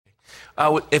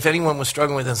If anyone was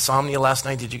struggling with insomnia last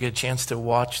night, did you get a chance to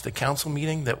watch the council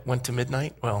meeting that went to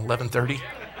midnight? Well, 11:30.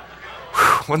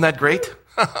 Wasn't that great?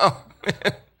 Oh,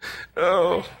 man.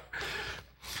 Oh.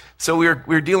 So we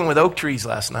were dealing with oak trees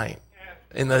last night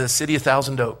in the city of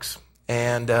Thousand Oaks,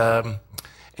 and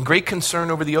great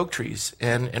concern over the oak trees,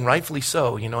 and rightfully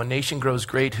so. You know, a nation grows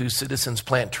great whose citizens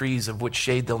plant trees of which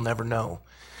shade they'll never know.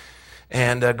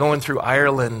 And going through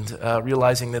Ireland,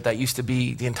 realizing that used to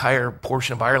be, the entire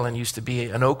portion of Ireland used to be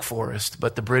an oak forest,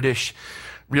 but the British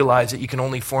realized that you can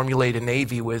only formulate a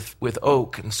navy with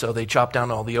oak, and so they chopped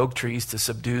down all the oak trees to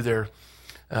subdue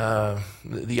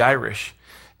the Irish.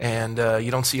 And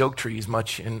you don't see oak trees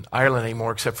much in Ireland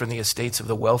anymore, except for in the estates of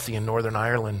the wealthy in Northern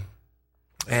Ireland.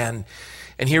 And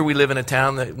here we live in a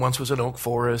town that once was an oak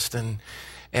forest, and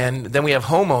then we have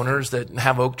homeowners that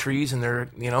have oak trees, and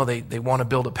they want to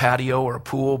build a patio or a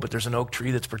pool, but there's an oak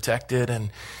tree that's protected,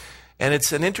 and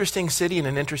it's an interesting city and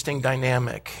an interesting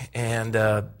dynamic. And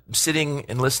sitting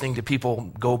and listening to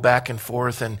people go back and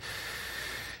forth, and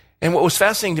what was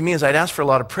fascinating to me is I'd asked for a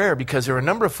lot of prayer because there were a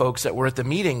number of folks that were at the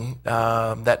meeting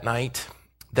that night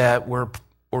that were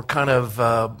kind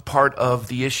of part of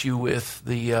the issue with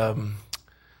the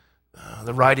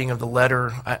writing of the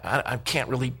letter. I can't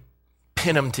really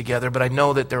pin them together, but I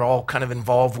know that they're all kind of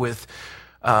involved with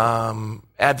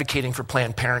advocating for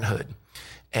Planned Parenthood.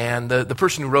 And the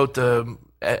person who wrote the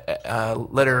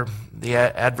letter, the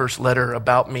adverse letter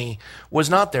about me, was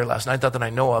not there last night, not that I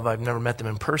know of. I've never met them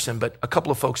in person, but a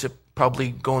couple of folks that probably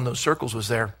go in those circles was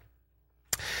there.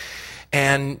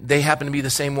 And they happen to be the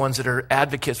same ones that are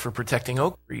advocates for protecting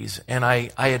oak trees. And I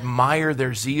admire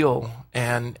their zeal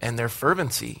and their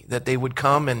fervency, that they would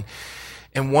come,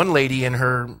 and one lady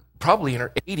probably in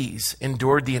her 80s,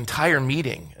 endured the entire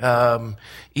meeting,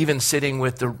 even sitting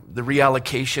with the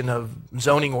reallocation of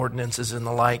zoning ordinances and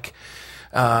the like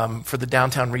for the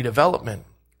downtown redevelopment.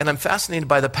 And I'm fascinated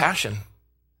by the passion.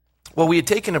 Well, we had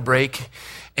taken a break,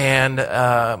 and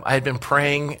I had been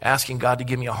praying, asking God to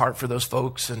give me a heart for those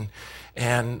folks, and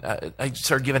I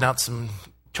started giving out some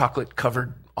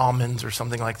chocolate-covered almonds or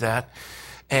something like that.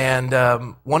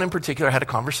 And one in particular I had a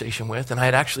conversation with, and I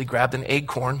had actually grabbed an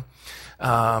acorn,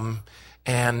 and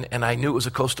I knew it was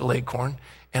a coastal acorn,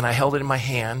 and I held it in my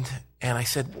hand, and I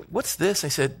said, "What's this?" I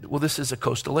said, "Well, this is a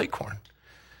coastal acorn."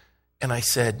 And I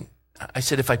said,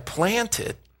 "If I plant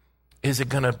it, is it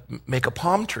going to make a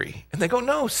palm tree?" And they go,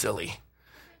 "No, silly.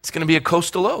 It's going to be a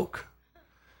coastal oak."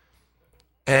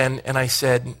 And I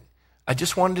said, "I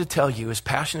just wanted to tell you, as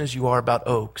passionate as you are about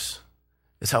oaks,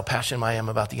 is how passionate I am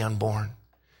about the unborn.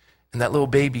 And that little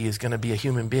baby is going to be a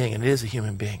human being, and it is a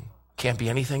human being. Can't be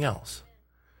anything else."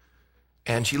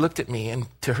 And she looked at me, and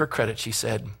to her credit, she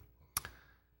said,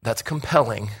 "That's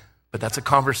compelling, but that's a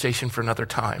conversation for another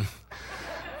time."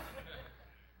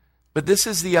 But this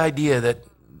is the idea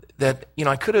that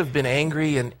I could have been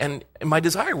angry, and my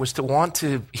desire was to want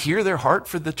to hear their heart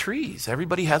for the trees.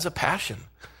 Everybody has a passion.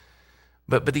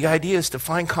 But the idea is to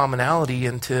find commonality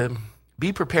and to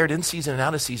be prepared in season and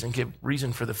out of season, give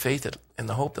reason for the faith and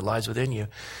the hope that lies within you.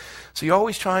 So you're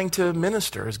always trying to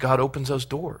minister as God opens those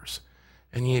doors.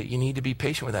 And you need to be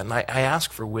patient with that. And I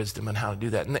ask for wisdom on how to do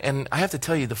that. And I have to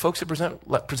tell you, the folks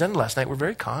that presented last night were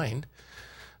very kind.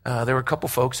 There were a couple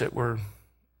folks that were,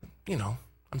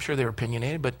 I'm sure they were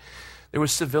opinionated, but there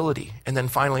was civility. And then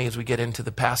finally, as we get into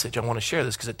the passage, I want to share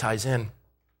this because it ties in.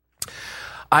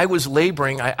 I was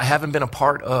laboring. I haven't been a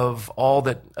part of all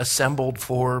that assembled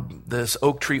for this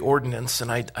oak tree ordinance, and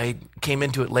I came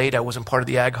into it late. I wasn't part of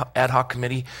the ad hoc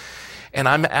committee, and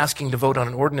I'm asking to vote on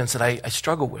an ordinance that I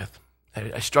struggle with.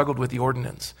 I struggled with the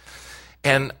ordinance,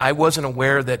 and I wasn't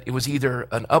aware that it was either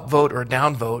an upvote or a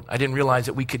downvote. I didn't realize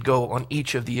that we could go on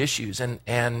each of the issues,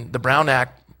 and the Brown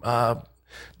Act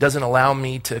doesn't allow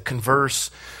me to converse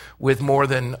with more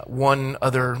than one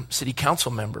other city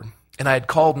council member. And I had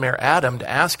called Mayor Adam to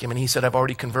ask him, and he said, "I've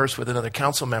already conversed with another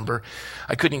council member."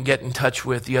 I couldn't get in touch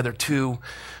with the other two,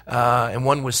 and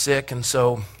one was sick. And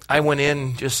so I went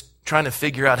in just trying to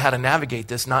figure out how to navigate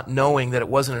this, not knowing that it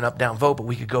wasn't an up-down vote, but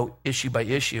we could go issue by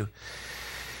issue.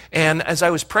 And as I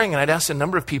was praying, and I'd asked a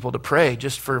number of people to pray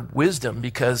just for wisdom,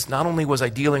 because not only was I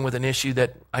dealing with an issue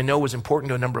that I know was important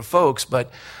to a number of folks,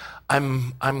 but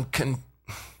I'm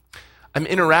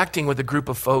interacting with a group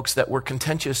of folks that were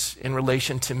contentious in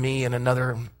relation to me in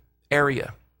another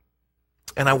area.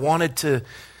 And I wanted to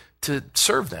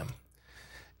serve them.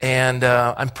 And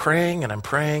I'm praying,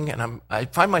 and I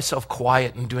find myself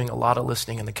quiet and doing a lot of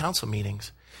listening in the council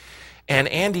meetings. And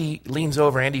Andy leans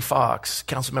over, Andy Fox,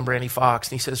 council member Andy Fox,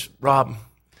 and he says, "Rob,"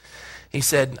 he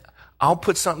said, "I'll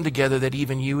put something together that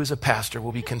even you as a pastor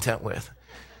will be content with."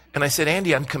 And I said,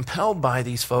 Andy, I'm compelled by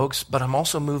these folks, but I'm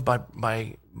also moved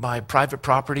by private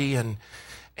property, and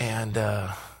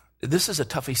this is a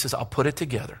tough. He says, I'll put it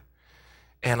together.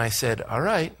 And I said, all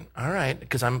right,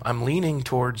 because I'm leaning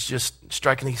towards just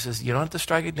striking. He says, you don't have to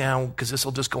strike it down because this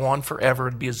will just go on forever.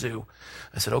 It'd be a zoo.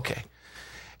 I said, okay.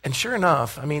 And sure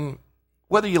enough, I mean,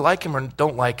 whether you like him or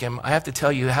don't like him, I have to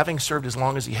tell you, having served as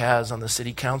long as he has on the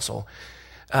city council,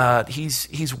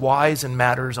 he's wise in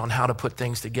matters on how to put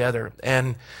things together.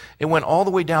 And it went all the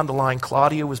way down the line.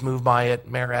 Claudia was moved by it.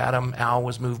 Mayor Adam, Al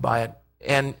was moved by it.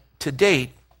 And to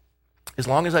date, as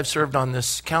long as I've served on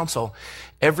this council,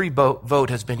 every vote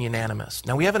has been unanimous.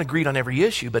 Now, we haven't agreed on every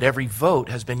issue, but every vote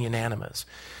has been unanimous.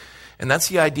 And that's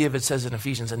the idea of it says in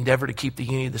Ephesians, endeavor to keep the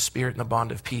unity of the Spirit and the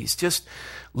bond of peace. Just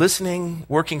listening,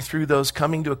 working through those,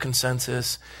 coming to a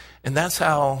consensus. And that's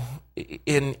how,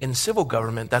 in civil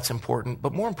government, that's important,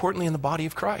 but more importantly, in the body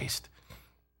of Christ.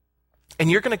 And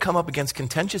you're going to come up against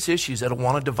contentious issues that will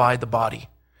want to divide the body.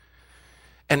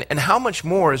 And how much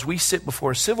more as we sit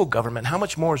before civil government, how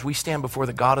much more as we stand before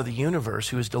the God of the universe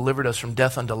who has delivered us from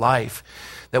death unto life,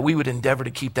 that we would endeavor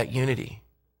to keep that unity.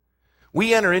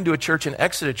 We enter into a church and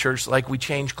exit a church like we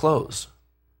change clothes.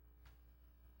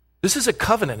 This is a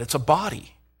covenant. It's a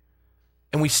body.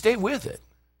 And we stay with it.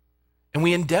 And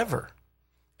we endeavor.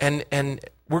 And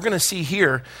we're going to see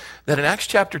here that in Acts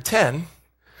chapter 10,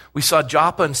 we saw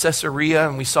Joppa and Caesarea,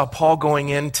 and we saw Paul going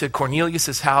into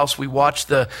Cornelius' house. We watched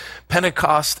the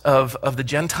Pentecost of the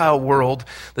Gentile world.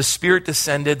 The Spirit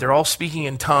descended. They're all speaking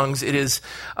in tongues. It is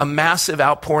a massive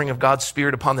outpouring of God's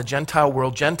Spirit upon the Gentile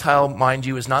world. Gentile, mind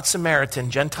you, is not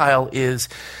Samaritan. Gentile is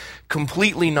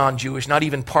completely non-Jewish, not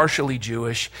even partially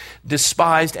Jewish,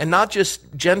 despised, and not just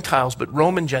Gentiles, but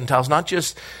Roman Gentiles, not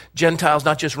just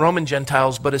Roman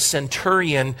Gentiles, but a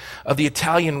centurion of the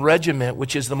Italian regiment,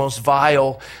 which is the most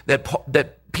vile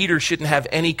that Peter shouldn't have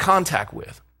any contact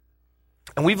with.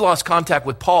 And we've lost contact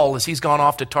with Paul as he's gone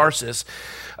off to Tarsus.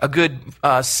 A good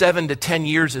 7 to 10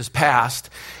 years has passed,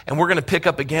 and we're going to pick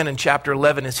up again in chapter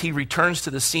 11 as he returns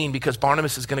to the scene because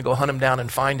Barnabas is going to go hunt him down and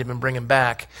find him and bring him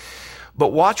back.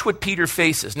 But watch what Peter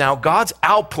faces. Now, God's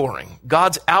outpouring,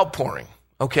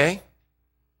 okay?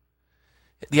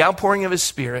 The outpouring of his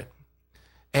Spirit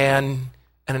and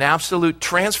an absolute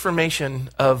transformation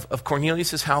of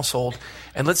Cornelius' household.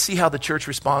 And let's see how the church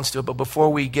responds to it. But before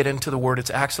we get into the word, it's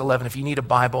Acts 11. If you need a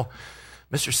Bible,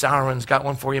 Mr. Sauerman's got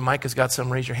one for you. Mike has got some.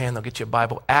 Raise your hand. They'll get you a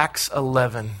Bible. Acts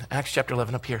 11. Acts chapter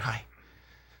 11 up here. Hi.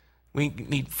 We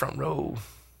need front row.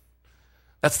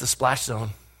 That's the splash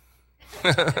zone.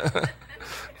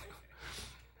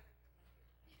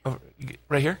 Oh,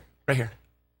 right here? Right here.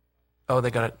 Oh,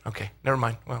 they got it. Okay, never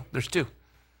mind. Well, there's two.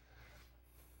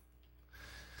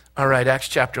 All right, Acts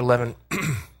chapter 11.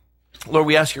 Lord,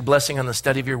 we ask your blessing on the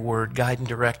study of your word. Guide and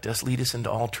direct us. Lead us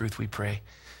into all truth, we pray.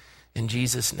 In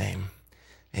Jesus' name,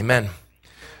 amen.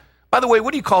 By the way,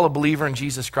 what do you call a believer in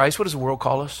Jesus Christ? What does the world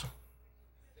call us?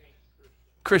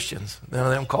 Christians. No,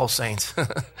 they don't call us saints.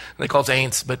 They call us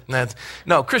ain'ts, but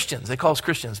no, Christians. They call us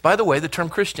Christians. By the way, the term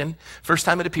Christian, first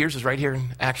time it appears is right here in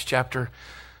Acts chapter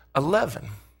 11.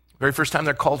 Very first time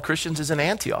they're called Christians is in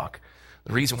Antioch.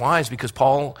 The reason why is because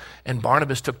Paul and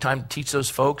Barnabas took time to teach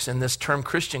those folks, and this term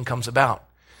Christian comes about.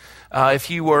 If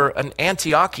you were an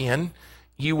Antiochian,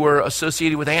 you were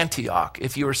associated with Antioch.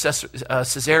 If you were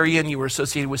Caesarean, you were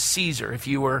associated with Caesar. If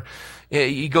you were,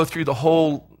 you go through the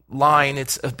whole line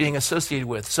it's of being associated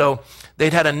with. So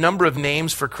they'd had a number of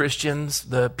names for Christians,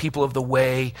 the people of the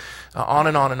way, on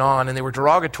and on and on, and they were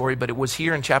derogatory, but it was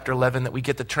here in chapter 11 that we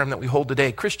get the term that we hold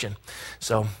today, Christian.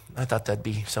 So I thought that'd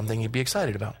be something you'd be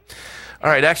excited about. All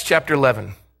right, Acts chapter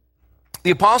 11.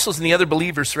 The apostles and the other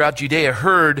believers throughout Judea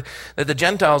heard that the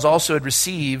Gentiles also had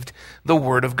received the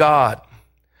word of God.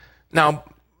 Now,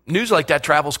 news like that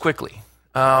travels quickly.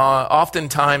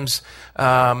 Oftentimes,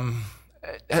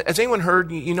 has anyone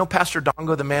heard, you know Pastor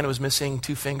Dongo, the man who was missing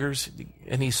 2 fingers,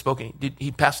 and he's spoken,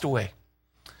 he passed away.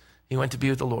 He went to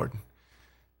be with the Lord.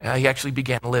 He actually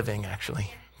began living,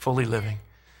 fully living.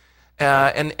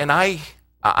 And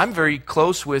I'm very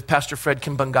close with Pastor Fred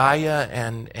Kimbangaya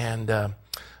and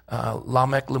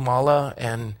Lamek Lumala,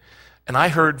 and I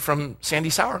heard from Sandy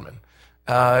Sauerman,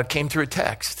 came through a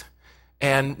text.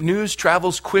 And news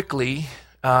travels quickly,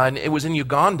 and it was in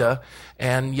Uganda,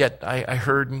 and yet I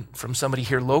heard from somebody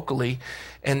here locally,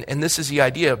 and this is the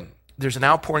idea. There's an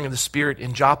outpouring of the Spirit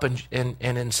in Joppa and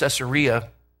in Caesarea,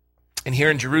 and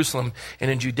here in Jerusalem and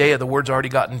in Judea, the word's already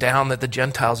gotten down that the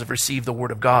Gentiles have received the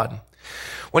word of God.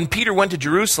 When Peter went to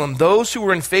Jerusalem, those who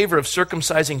were in favor of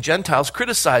circumcising Gentiles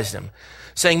criticized him,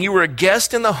 saying, "You were a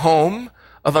guest in the home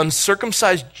of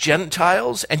uncircumcised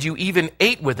Gentiles, and you even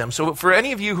ate with them. So for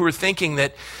any of you who are thinking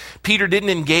that Peter didn't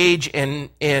engage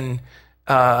in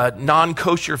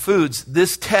non-kosher foods,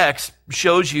 this text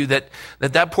shows you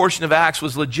that portion of Acts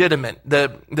was legitimate.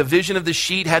 The vision of the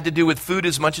sheet had to do with food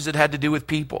as much as it had to do with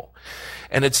people.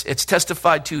 And it's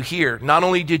testified to here. Not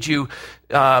only did you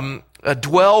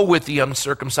dwell with the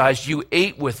uncircumcised, you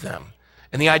ate with them.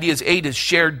 And the idea is ate is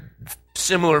shared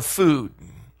similar food.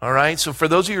 All right? So for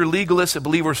those of you who are legalists that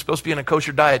believe we're supposed to be on a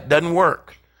kosher diet, it doesn't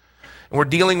work. And we're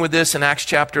dealing with this in Acts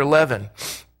chapter 11.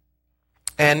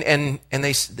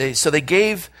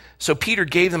 So Peter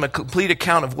gave them a complete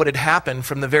account of what had happened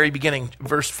from the very beginning,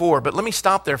 verse 4. But let me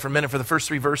stop there for a minute for the first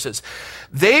 3 verses.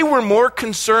 They were more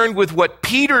concerned with what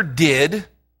Peter did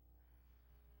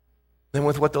than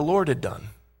with what the Lord had done.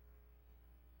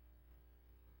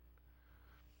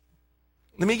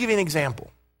 Let me give you an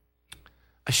example.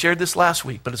 I shared this last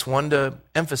week, but it's one to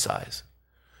emphasize.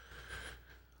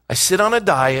 I sit on a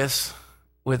dais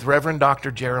with Reverend Dr.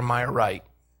 Jeremiah Wright.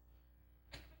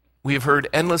 We have heard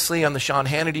endlessly on the Sean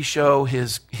Hannity show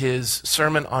his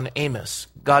sermon on Amos,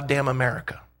 Goddamn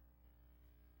America.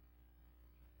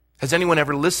 Has anyone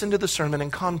ever listened to the sermon in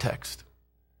context?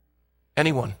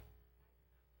 Anyone?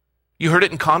 You heard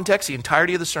it in context, the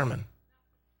entirety of the sermon?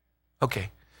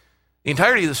 Okay. The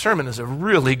entirety of the sermon is a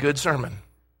really good sermon.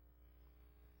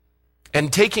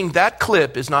 And taking that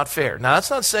clip is not fair. Now,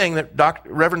 that's not saying that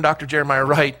Reverend Dr. Jeremiah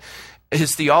Wright,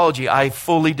 his theology, I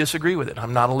fully disagree with it.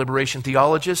 I'm not a liberation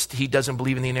theologist. He doesn't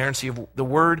believe in the inerrancy of the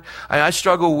word. I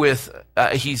struggle with,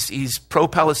 he's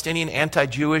pro-Palestinian,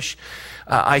 anti-Jewish.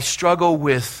 I struggle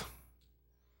with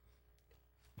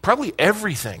probably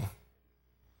everything.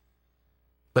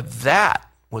 But that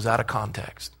was out of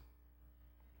context.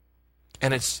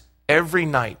 And it's every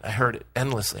night I heard it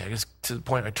endlessly. I guess to the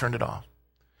point I turned it off.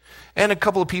 And a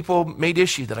couple of people made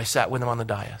issue that I sat with them on the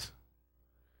dais.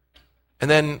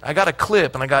 And then I got a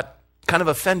clip, and I got kind of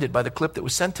offended by the clip that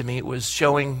was sent to me. It was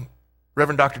showing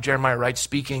Reverend Dr. Jeremiah Wright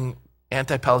speaking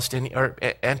anti-Palestinian or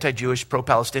anti-Jewish,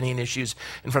 pro-Palestinian issues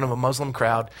in front of a Muslim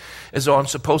crowd, as though I'm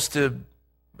supposed to.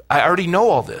 I already know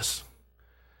all this,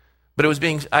 but it was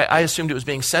I assumed it was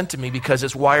being sent to me because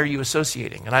it's why are you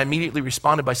associating? And I immediately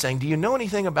responded by saying, do you know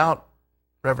anything about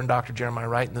Reverend Dr. Jeremiah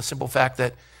Wright? And the simple fact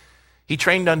that he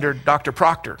trained under Dr.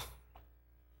 Proctor.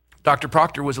 Dr.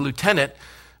 Proctor was a lieutenant,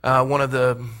 one of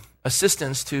the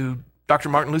assistants to Dr.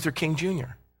 Martin Luther King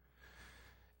Jr.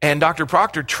 And Dr.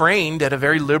 Proctor trained at a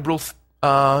very liberal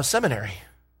seminary.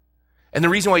 And the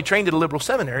reason why he trained at a liberal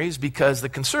seminary is because the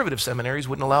conservative seminaries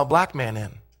wouldn't allow a black man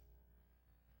in.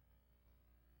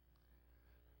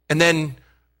 And then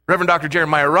Reverend Dr.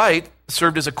 Jeremiah Wright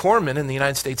served as a corpsman in the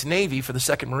United States Navy for the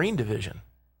 2nd Marine Division.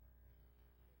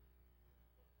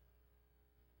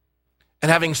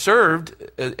 And having served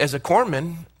as a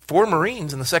corpsman for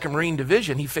Marines in the 2nd Marine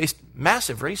Division, he faced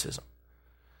massive racism.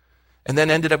 And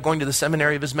then ended up going to the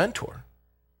seminary of his mentor.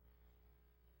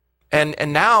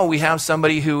 And now we have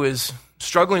somebody who is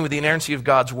struggling with the inerrancy of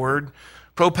God's word,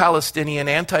 pro-Palestinian,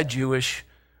 anti-Jewish,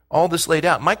 all this laid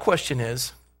out. My question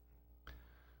is,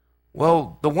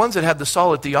 well, the ones that had the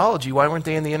solid theology, why weren't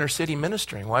they in the inner city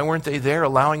ministering? Why weren't they there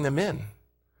allowing them in?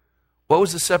 What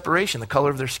was the separation? The color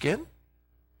of their skin?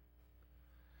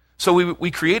 So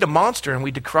we create a monster and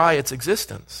we decry its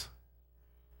existence.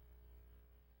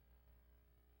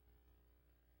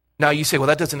 Now you say, well,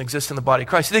 that doesn't exist in the body of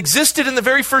Christ. It existed in the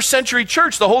very first century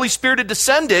church. The Holy Spirit had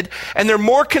descended, and they're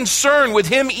more concerned with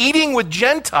him eating with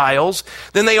Gentiles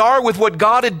than they are with what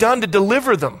God had done to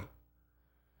deliver them.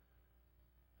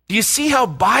 Do you see how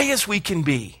biased we can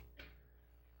be?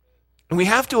 And we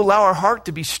have to allow our heart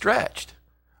to be stretched.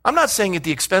 I'm not saying at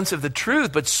the expense of the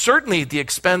truth, but certainly at the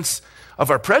expense of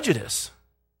our prejudice.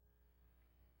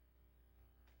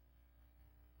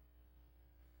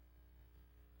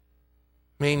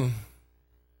 I mean,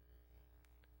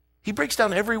 he breaks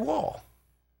down every wall.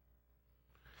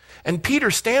 And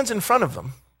Peter stands in front of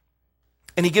them,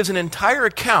 and he gives an entire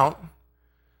account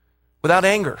without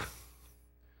anger.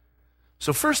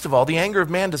 So first of all, the anger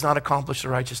of man does not accomplish the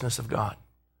righteousness of God.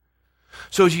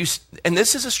 So and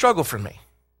this is a struggle for me.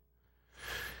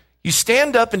 You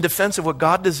stand up in defense of what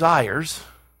God desires,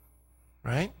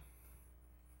 right?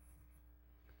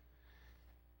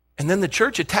 And then the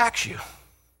church attacks you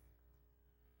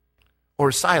or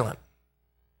is silent.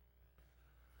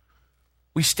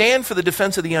 We stand for the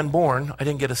defense of the unborn. I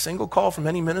didn't get a single call from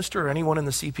any minister or anyone in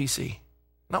the CPC.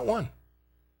 Not one.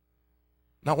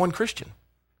 Not one Christian.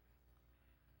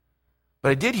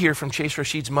 But I did hear from Chase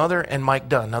Rashid's mother and Mike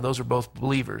Dunn. Now, those are both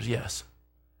believers, yes.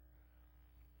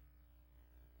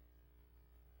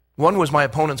 One was my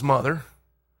opponent's mother.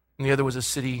 and the other was a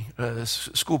city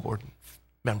school board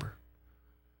member.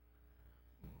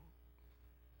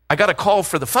 I got a call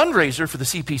for the fundraiser for the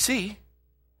CPC.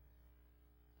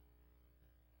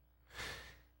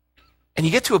 And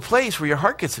you get to a place where your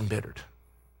heart gets embittered.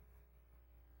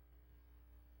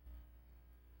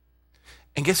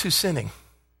 And guess who's sinning?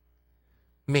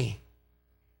 Me.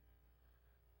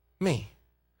 Me.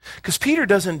 Because Peter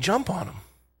doesn't jump on them.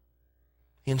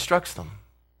 He instructs them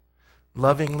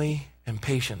lovingly and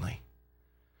patiently.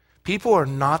 People are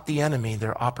not the enemy,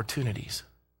 they're opportunities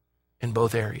in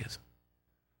both areas.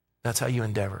 That's how you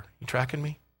endeavor. You tracking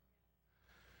me?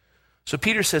 So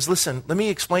Peter says, listen, let me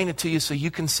explain it to you so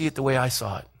you can see it the way I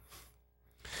saw it.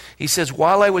 He says,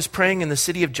 while I was praying in the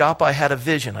city of Joppa, I had a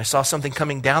vision. I saw something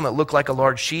coming down that looked like a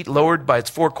large sheet lowered by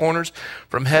its four corners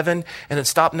from heaven, and it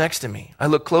stopped next to me. I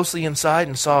looked closely inside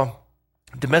and saw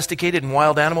domesticated and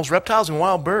wild animals, reptiles and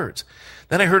wild birds.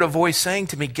 Then I heard a voice saying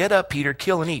to me, get up, Peter,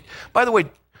 kill and eat. By the way,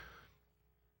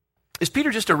 is Peter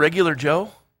just a regular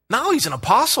Joe? No, he's an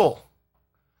apostle.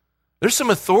 There's some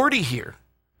authority here.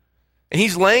 And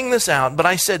he's laying this out, but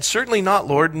I said, certainly not,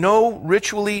 Lord. No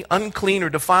ritually unclean or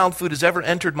defiled food has ever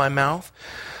entered my mouth.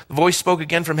 The voice spoke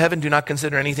again from heaven, do not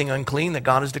consider anything unclean that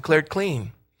God has declared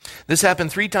clean. This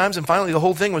happened 3 times, and finally the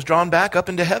whole thing was drawn back up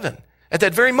into heaven. At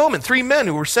that very moment, 3 men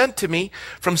who were sent to me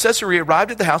from Caesarea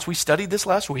arrived at the house. We studied this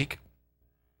last week.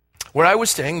 Where I was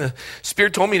staying, the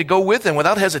Spirit told me to go with them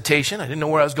without hesitation. I didn't know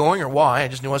where I was going or why. I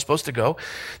just knew I was supposed to go.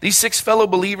 These 6 fellow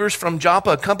believers from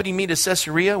Joppa accompanied me to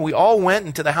Caesarea. We all went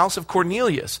into the house of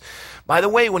Cornelius. By the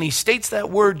way, when he states that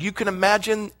word, you can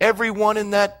imagine everyone in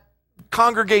that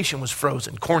congregation was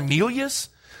frozen. Cornelius,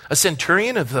 a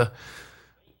centurion of the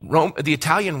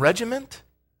Italian regiment.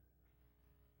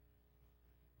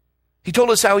 He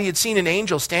told us how he had seen an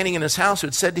angel standing in his house who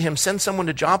had said to him, send someone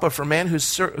to Joppa for a man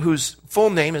whose full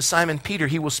name is Simon Peter.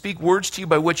 He will speak words to you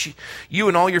by which you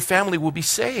and all your family will be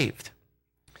saved.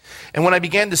 And when I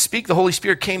began to speak, the Holy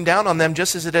Spirit came down on them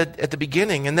just as it had at the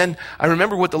beginning. And then I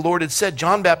remember what the Lord had said,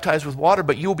 John baptized with water,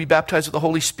 but you will be baptized with the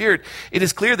Holy Spirit. It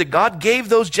is clear that God gave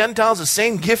those Gentiles the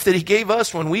same gift that he gave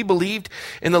us when we believed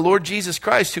in the Lord Jesus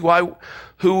Christ,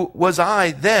 who was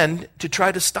I then to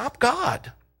try to stop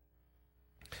God.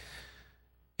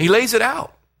 He lays it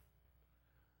out.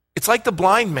 It's like the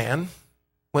blind man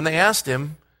when they asked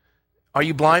him, are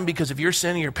you blind because of your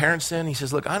sin or your parents' sin? He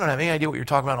says, look, I don't have any idea what you're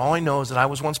talking about. All I know is that I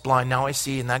was once blind, now I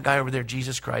see, and that guy over there,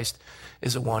 Jesus Christ,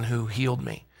 is the one who healed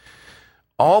me.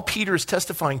 All Peter is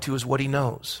testifying to is what he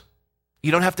knows.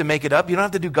 You don't have to make it up. You don't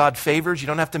have to do God favors. You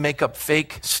don't have to make up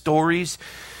fake stories.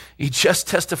 You just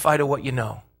testify to what you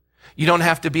know. You don't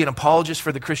have to be an apologist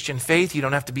for the Christian faith. You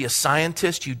don't have to be a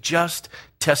scientist. You just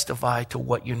testify to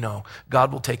what you know.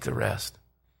 God will take the rest.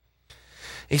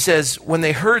 He says, when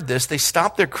they heard this, they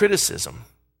stopped their criticism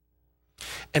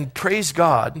and praised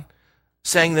God,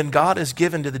 saying, then God has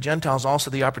given to the Gentiles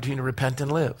also the opportunity to repent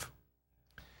and live.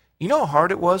 You know how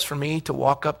hard it was for me to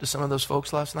walk up to some of those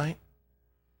folks last night?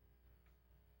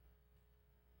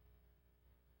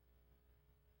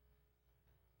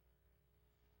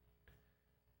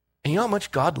 And you know how much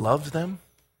God loves them?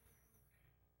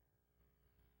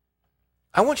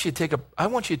 I want you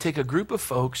to take a group of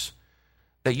folks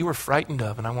that you were frightened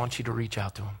of, and I want you to reach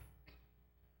out to them.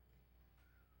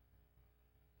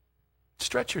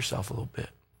 Stretch yourself a little bit.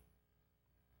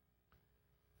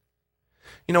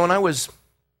 You know, when I was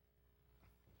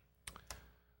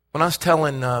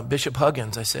telling Bishop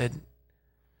Huggins, I said,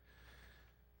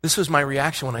 this was my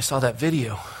reaction when I saw that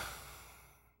video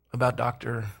about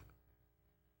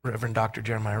Reverend Dr.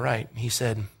 Jeremiah Wright. He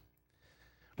said,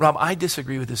 Rob, I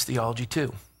disagree with his theology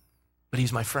too, but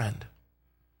he's my friend.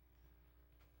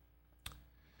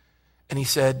 And he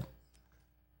said,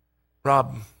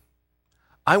 Rob,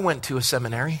 I went to a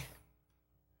seminary,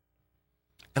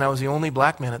 and I was the only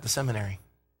black man at the seminary.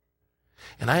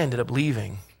 And I ended up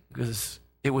leaving because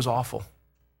it was awful.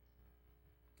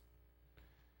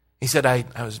 He said, I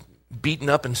was beaten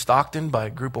up in Stockton by a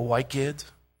group of white kids.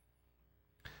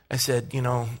 I said, you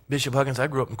know, Bishop Huggins, I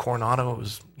grew up in Coronado. I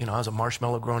was a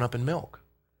marshmallow growing up in milk.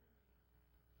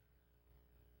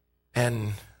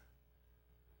 And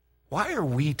why are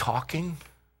we talking?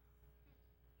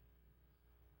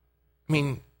 I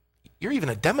mean, you're even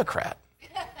a Democrat.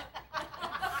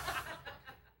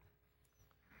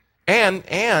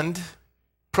 and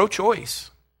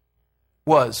pro-choice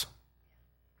was.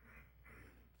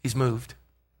 He's moved.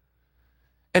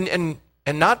 And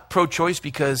not pro-choice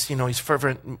because, he's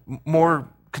fervent, more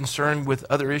concerned with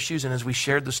other issues. And as we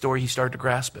shared the story, he started to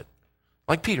grasp it.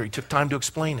 Like Peter, he took time to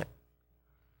explain it.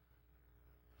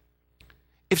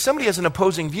 If somebody has an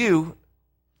opposing view,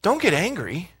 don't get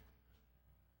angry.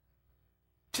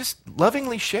 just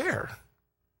lovingly share.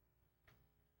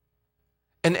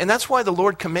 And that's why the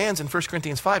Lord commands in 1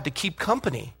 Corinthians 5 to keep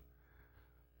company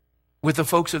with the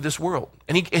folks of this world.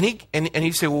 And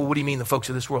he say, well, what do you mean the folks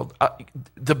of this world?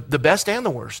 The best and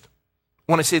the worst.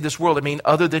 When I say this world, I mean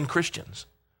other than Christians.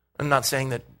 I'm not saying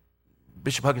that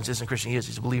Bishop Huggins isn't a Christian. He is.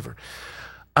 He's a believer.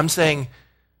 I'm saying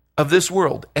of this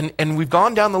world. And we've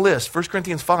gone down the list. 1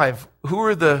 Corinthians 5, who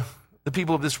are the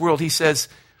people of this world? He says,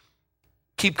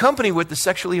 keep company with the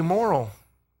sexually immoral.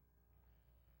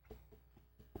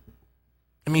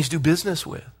 It means do business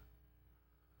with.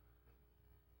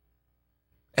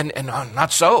 And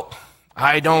not so.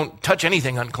 I don't touch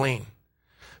anything unclean.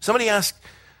 Somebody asked,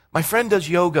 my friend does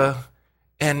yoga,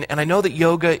 and I know that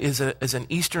yoga is an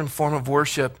Eastern form of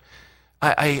worship.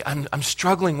 I'm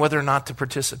struggling whether or not to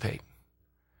participate.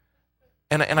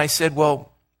 And I said,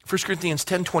 well, 1 Corinthians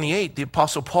 10:28, the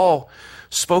Apostle Paul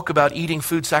spoke about eating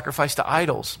food sacrificed to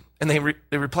idols. And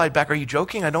they replied back, are you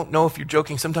joking? I don't know if you're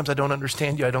joking. Sometimes I don't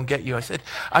understand you. I don't get you. I said,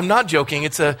 I'm not joking.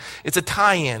 It's a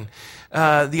tie-in.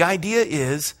 The idea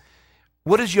is,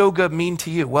 what does yoga mean to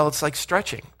you? Well, it's like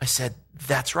stretching. I said,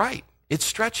 that's right. It's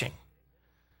stretching.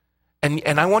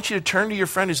 And I want you to turn to your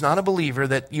friend who's not a believer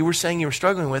that you were saying you were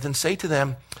struggling with and say to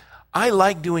them, I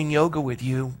like doing yoga with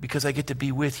you because I get to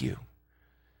be with you.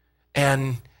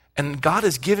 And God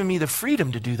has given me the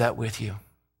freedom to do that with you.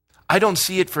 I don't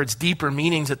see it for its deeper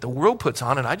meanings that the world puts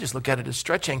on it. I just look at it as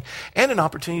stretching and an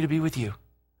opportunity to be with you.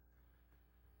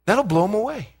 That'll blow them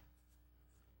away.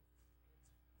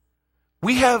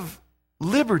 We have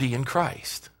liberty in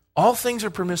Christ. All things are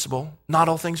permissible. Not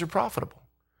all things are profitable.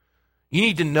 You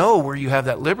need to know where you have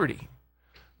that liberty.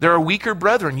 There are weaker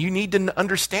brethren. You need to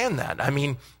understand that. I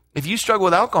mean, if you struggle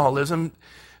with alcoholism,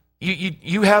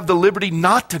 you have the liberty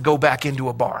not to go back into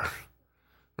a bar,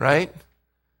 right?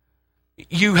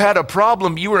 You had a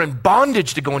problem. You were in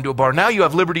bondage to go into a bar. Now you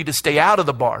have liberty to stay out of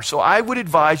the bar. So I would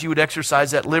advise you would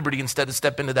exercise that liberty instead of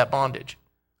step into that bondage.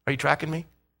 Are you tracking me?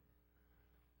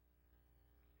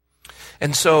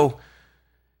 And so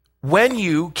when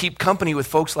you keep company with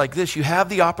folks like this, you have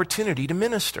the opportunity to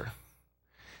minister.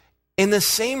 In the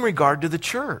same regard to the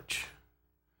church,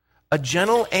 a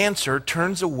gentle answer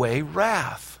turns away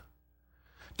wrath.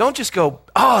 Don't just go,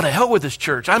 oh, to hell with this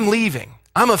church. I'm leaving.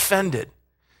 I'm offended.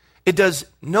 It does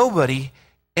nobody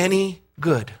any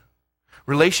good.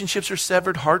 Relationships are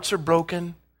severed. Hearts are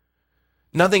broken.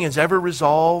 Nothing is ever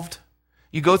resolved.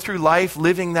 You go through life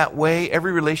living that way.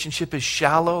 Every relationship is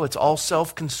shallow. It's all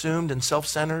self-consumed and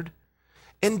self-centered.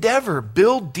 Endeavor,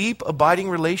 build deep, abiding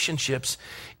relationships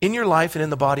in your life and in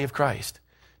the body of Christ.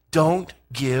 Don't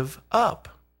give up.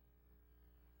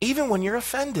 Even when you're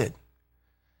offended.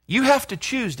 You have to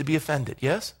choose to be offended,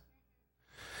 yes?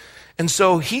 And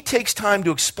so he takes time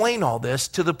to explain all this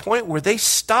to the point where they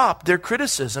stop their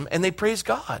criticism and they praise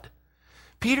God.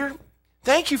 Peter,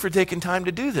 thank you for taking time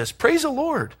to do this. Praise the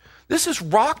Lord. This is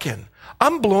rocking.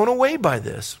 I'm blown away by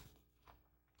this.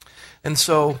 And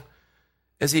so,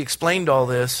 as he explained all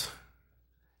this,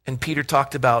 and Peter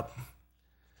talked about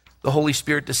the Holy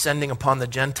Spirit descending upon the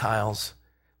Gentiles,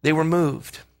 they were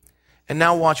moved. And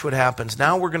now watch what happens.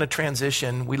 Now we're going to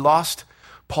transition. We lost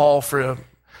Paul for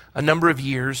a number of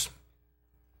years,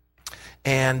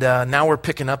 and now we're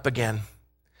picking up again.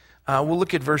 We'll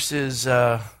look at verses...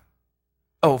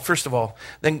 first of all,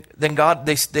 then God,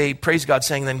 they praise God,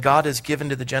 saying, then God has given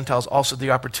to the Gentiles also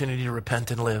the opportunity to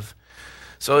repent and live.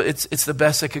 So it's the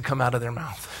best that could come out of their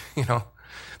mouth. You know,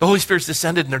 the Holy Spirit's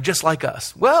descended and they're just like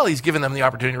us. Well, he's given them the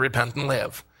opportunity to repent and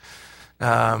live.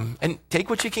 And take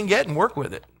what you can get and work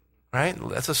with it, right?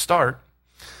 That's a start.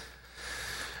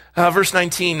 Verse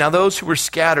 19, now those who were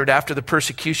scattered after the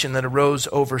persecution that arose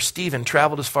over Stephen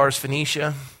traveled as far as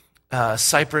Phoenicia,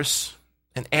 Cyprus,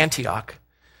 and Antioch,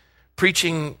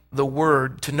 preaching the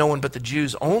word to no one but the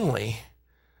Jews only.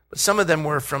 But some of them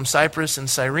were from Cyprus and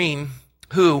Cyrene,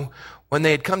 who, when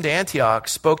they had come to Antioch,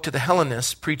 spoke to the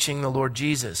Hellenists, preaching the Lord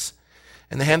Jesus.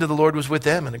 And the hand of the Lord was with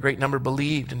them, and a great number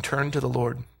believed and turned to the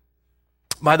Lord.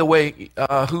 By the way,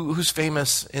 who's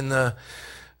famous in the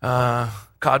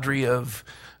cadre of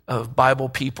Bible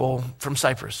people from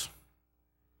Cyprus?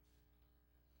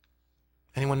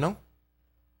 Anyone know?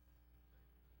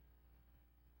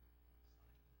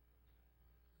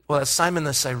 Well, that's Simon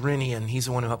the Cyrenian. He's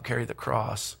the one who helped carry the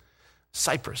cross.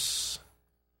 Cyprus.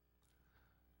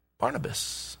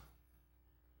 Barnabas.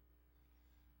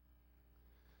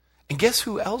 And guess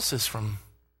who else is from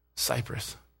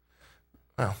Cyprus?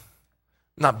 Well,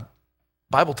 not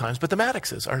Bible times, but the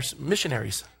Maddoxes, our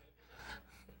missionaries.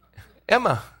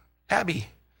 Emma, Abby,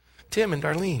 Tim, and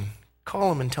Darlene. Call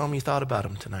them and tell them you thought about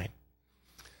them tonight.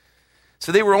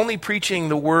 So they were only preaching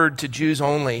the word to Jews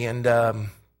only, and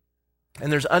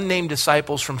And there's unnamed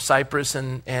disciples from Cyprus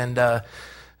and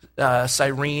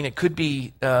Cyrene. It could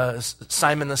be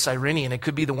Simon the Cyrenian. It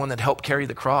could be the one that helped carry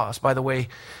the cross. By the way,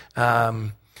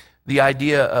 the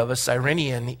idea of a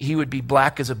Cyrenian, he would be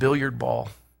black as a billiard ball.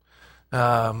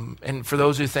 And for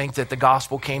those who think that the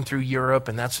gospel came through Europe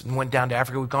and went down to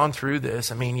Africa, we've gone through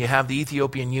this. I mean, you have the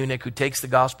Ethiopian eunuch who takes the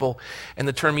gospel, and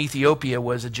the term Ethiopia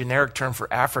was a generic term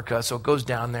for Africa, so it goes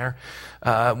down there.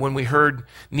 When we heard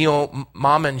Neil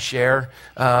Maman share,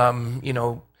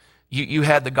 you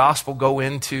had the gospel go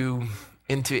into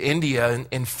India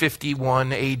in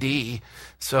 51 AD.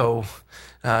 So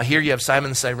here you have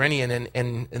Simon the Cyrenian,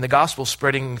 and the gospel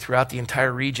spreading throughout the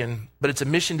entire region. But it's a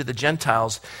mission to the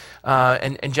Gentiles,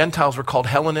 and Gentiles were called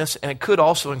Hellenists, and it could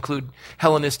also include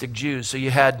Hellenistic Jews. So you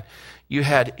had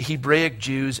Hebraic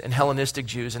Jews and Hellenistic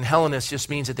Jews, and Hellenist just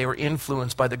means that they were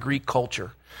influenced by the Greek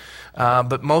culture.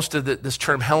 But most of this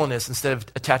term Hellenist, instead of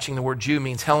attaching the word Jew,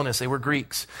 means Hellenist. They were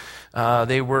Greeks.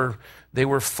 They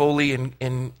were fully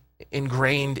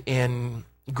ingrained in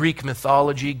Greek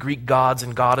mythology, Greek gods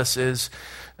and goddesses.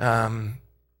 The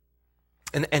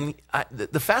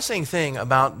fascinating thing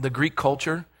about the Greek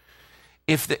culture,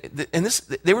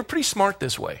 they were pretty smart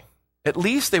this way. At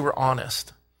least they were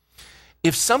honest.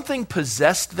 If something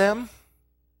possessed them,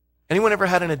 anyone ever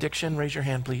had an addiction? Raise your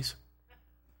hand, please.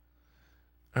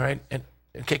 All right.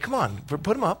 Okay, come on. Put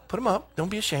them up. Put them up. Don't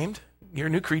be ashamed. You're a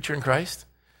new creature in Christ.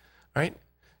 All right.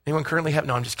 Anyone currently have?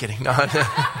 No, I'm just kidding. No.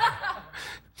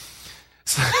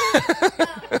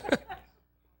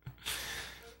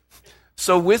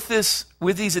 So with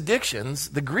these addictions,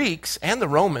 the Greeks and the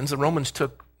Romans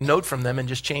took note from them and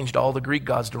just changed all the Greek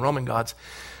gods to Roman gods.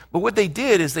 But what they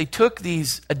did is they took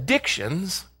these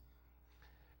addictions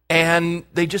and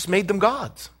they just made them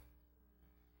gods.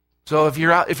 So if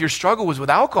your struggle was with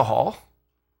alcohol,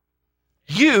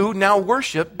 you now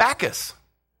worship Bacchus.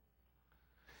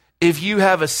 If you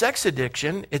have a sex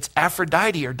addiction, it's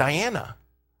Aphrodite or Diana.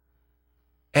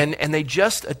 And they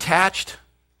just attached,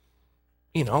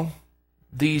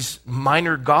 these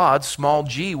minor gods, small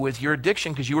g, with your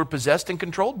addiction because you were possessed and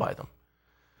controlled by them.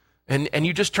 And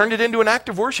you just turned it into an act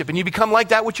of worship, and you become like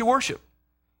that which you worship.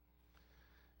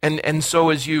 And so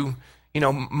as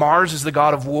Mars is the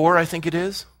god of war, I think it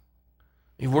is.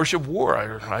 You worship war.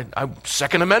 I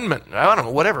Second Amendment. I don't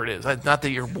know, whatever it is. Not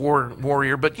that you're a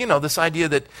warrior, but this idea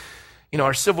that,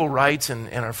 our civil rights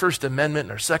and our First Amendment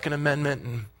and our Second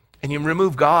Amendment, and you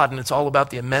remove God, and it's all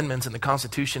about the amendments, and the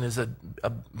Constitution is a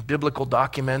biblical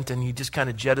document, and you just kind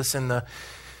of jettison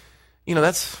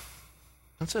that's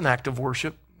an act of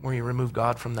worship where you remove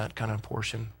God from that kind of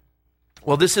portion.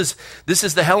 Well, this is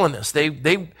the Hellenists.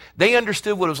 They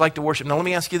understood what it was like to worship. Now, let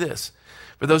me ask you this.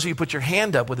 For those of you who put your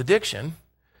hand up with addiction,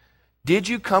 did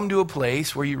you come to a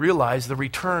place where you realized the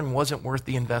return wasn't worth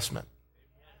the investment?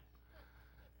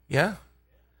 Yeah?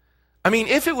 I mean,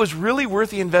 if it was really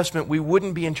worth the investment, we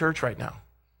wouldn't be in church right now.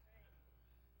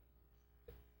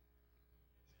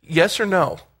 Yes or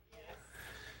no?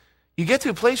 You get to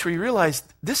a place where you realize,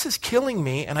 this is killing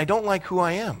me, and I don't like who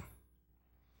I am.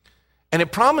 And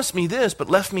it promised me this, but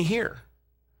left me here.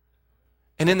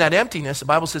 And in that emptiness, the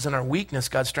Bible says in our weakness,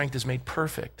 God's strength is made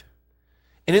perfect.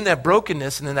 And in that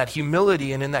brokenness and in that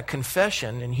humility and in that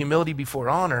confession and humility before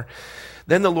honor,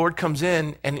 then the Lord comes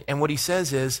in and what he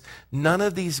says is, none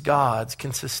of these gods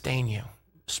can sustain you,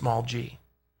 small g.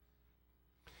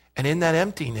 And in that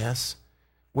emptiness,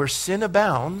 where sin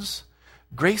abounds,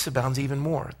 grace abounds even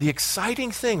more. The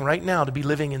exciting thing right now to be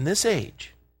living in this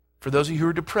age, for those of you who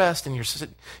are depressed and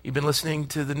you've been listening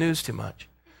to the news too much,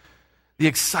 the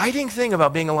exciting thing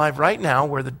about being alive right now,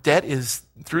 where the debt is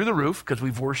through the roof because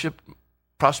we've worshiped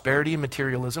prosperity and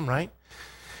materialism, right?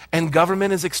 And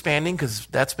government is expanding because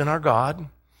that's been our God.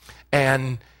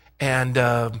 And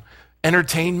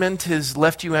entertainment has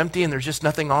left you empty and there's just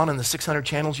nothing on in the 600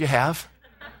 channels you have.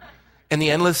 And the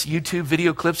endless YouTube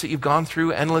video clips that you've gone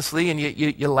through endlessly, and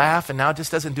you laugh, and now it just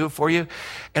doesn't do it for you.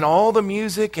 And all the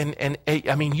music, and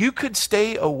I mean, you could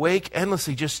stay awake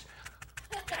endlessly just...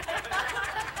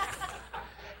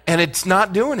 and it's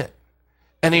not doing it.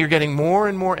 And you're getting more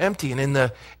and more empty. And in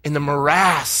the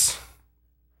morass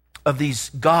of these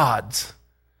gods,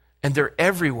 and they're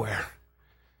everywhere,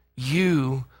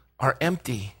 you are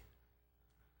empty.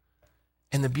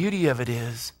 And the beauty of it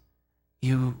is,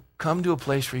 you come to a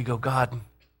place where you go, God,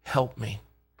 help me.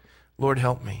 Lord,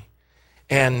 help me.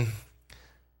 And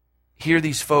here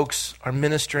these folks are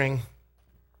ministering,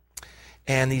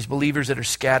 and these believers that are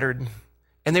scattered.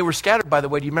 And they were scattered, by the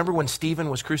way. Do you remember when Stephen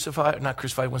was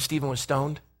when Stephen was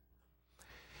stoned?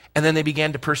 And then they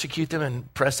began to persecute them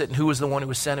and press it. And who was the one who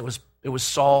was sent? It was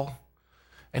Saul.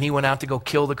 and he went out to go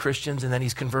kill the Christians, and then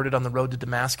he's converted on the road to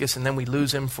Damascus, and then we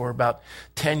lose him for about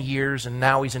 10 years, and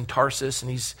now he's in Tarsus,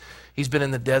 and he's been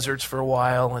in the deserts for a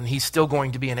while, and he's still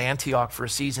going to be in Antioch for a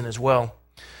season as well.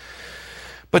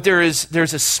 But there's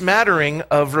a smattering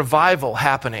of revival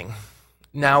happening.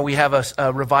 Now we have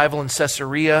a revival in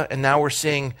Caesarea, and now we're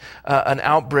seeing an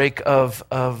outbreak of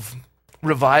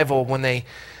revival when they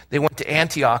went to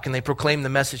Antioch and they proclaimed the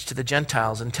message to the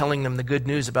Gentiles and telling them the good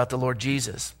news about the Lord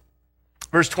Jesus.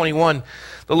 Verse 21,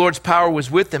 the Lord's power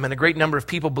was with them, and a great number of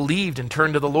people believed and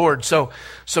turned to the Lord. So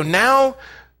now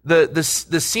the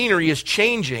scenery is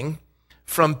changing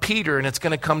from Peter, and it's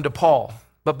going to come to Paul.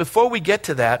 But before we get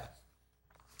to that,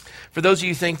 for those of you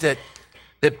who think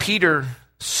that Peter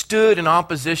stood in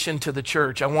opposition to the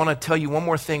church, I want to tell you one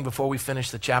more thing before we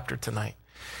finish the chapter tonight.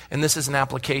 And this is an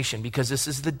application, because this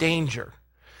is the danger.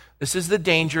 This is the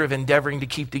danger of endeavoring to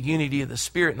keep the unity of the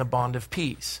Spirit in the bond of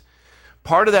peace.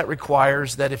 Part of that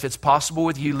requires that if it's possible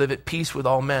with you, live at peace with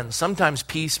all men. Sometimes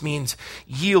peace means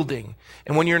yielding.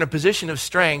 And when you're in a position of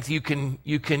strength, you can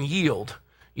yield.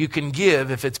 You can give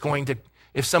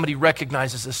if somebody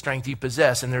recognizes the strength you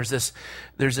possess. And there's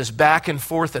this back and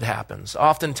forth that happens.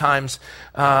 Oftentimes,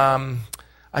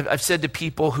 I've said to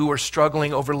people who are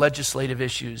struggling over legislative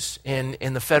issues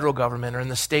in the federal government or in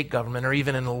the state government or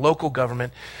even in the local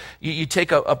government, you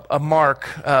take a mark,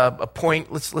 a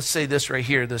point. Let's say this right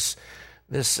here, this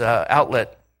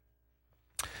outlet.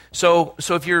 So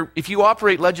if you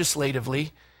operate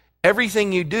legislatively,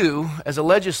 everything you do as a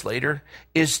legislator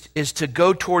is to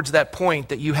go towards that point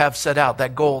that you have set out,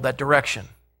 that goal, that direction.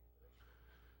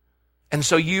 And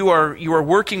so you are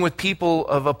working with people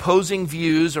of opposing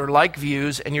views or like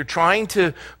views, and you're trying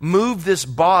to move this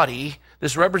body,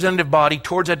 this representative body,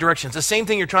 towards that direction. It's the same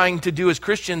thing you're trying to do as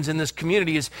Christians in this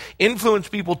community, is influence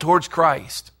people towards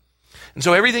Christ. And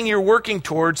so everything you're working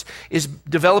towards is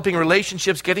developing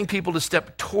relationships, getting people to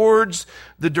step towards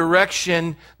the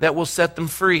direction that will set them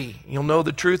free. You'll know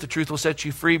the truth will set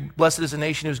you free. Blessed is the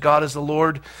nation whose God is the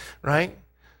Lord, right?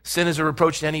 Sin is a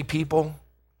reproach to any people.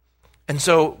 And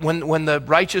so when the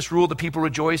righteous rule, the people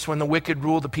rejoice. When the wicked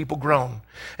rule, the people groan.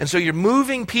 And so you're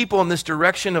moving people in this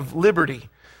direction of liberty.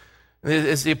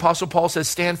 As the Apostle Paul says,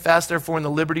 stand fast, therefore, in the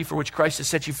liberty for which Christ has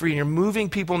set you free. And you're moving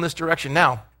people in this direction.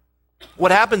 Now,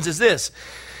 what happens is this.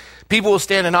 People will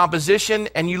stand in opposition,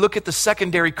 and you look at the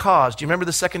secondary cause. Do you remember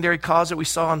the secondary cause that we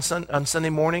saw on Sunday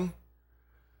morning?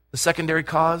 The secondary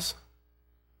cause?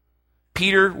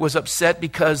 Peter was upset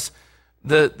because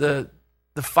the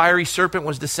fiery serpent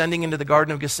was descending into the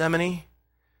Garden of Gethsemane.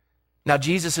 Now,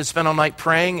 Jesus had spent all night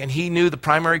praying, and he knew the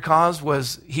primary cause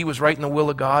was he was right in the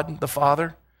will of God, the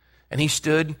Father, and he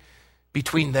stood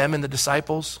between them and the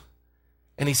disciples.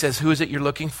 And he says, who is it you're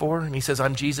looking for? And he says,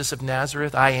 I'm Jesus of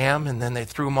Nazareth, I am. And then they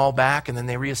threw them all back, and then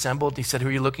they reassembled. He said, who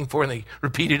are you looking for? And they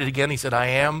repeated it again. He said, I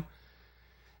am. And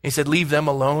he said, leave them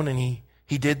alone. And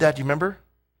he did that. Do you remember?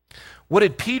 What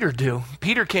did Peter do?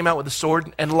 Peter came out with a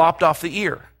sword and lopped off the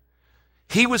ear.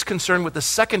 He was concerned with the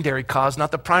secondary cause,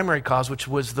 not the primary cause, which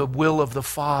was the will of the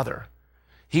Father.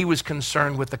 He was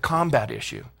concerned with the combat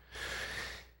issue.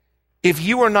 If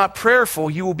you are not prayerful,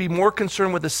 you will be more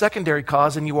concerned with the secondary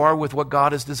cause than you are with what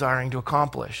God is desiring to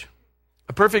accomplish.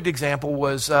 A perfect example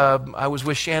was I was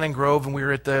with Shannon Grove, and we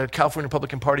were at the California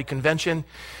Republican Party convention,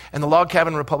 and the Log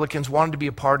Cabin Republicans wanted to be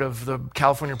a part of the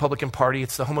California Republican Party.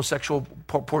 It's the homosexual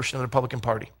portion of the Republican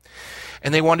Party.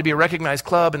 And they wanted to be a recognized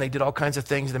club, and they did all kinds of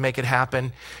things to make it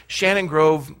happen. Shannon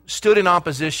Grove stood in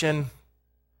opposition,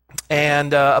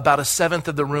 and about a seventh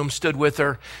of the room stood with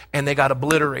her, and they got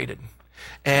obliterated.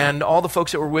 And all the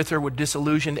folks that were with her were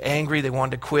disillusioned, angry. They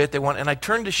wanted to quit. And I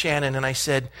turned to Shannon and I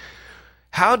said,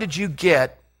 how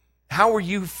were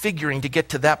you figuring to get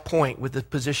to that point with the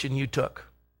position you took?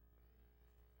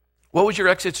 What was your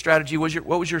exit strategy?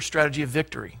 What was your strategy of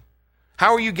victory?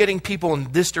 How are you getting people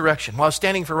in this direction while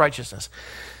standing for righteousness?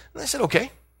 And I said,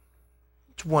 okay,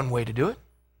 it's one way to do it.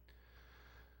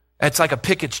 It's like a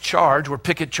Pickett's charge, where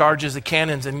Pickett charges the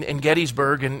cannons in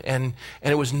Gettysburg, and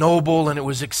it was noble and it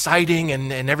was exciting,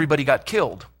 and everybody got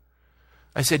killed.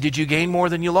 I said, did you gain more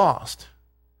than you lost?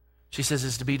 She says,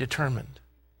 it's to be determined.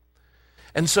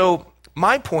 And so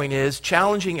my point is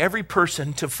challenging every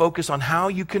person to focus on how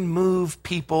you can move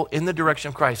people in the direction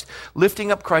of Christ,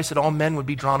 lifting up Christ that all men would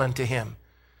be drawn unto him.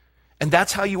 And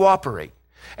that's how you operate.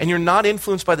 And you're not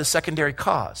influenced by the secondary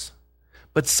cause.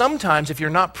 But sometimes if you're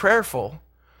not prayerful,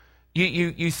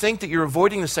 You think that you're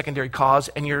avoiding the secondary cause,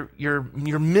 and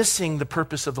you're missing the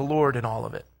purpose of the Lord in all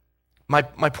of it. My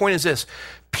point is this.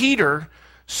 Peter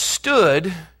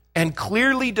stood and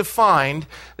clearly defined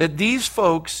that these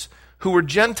folks who were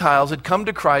Gentiles had come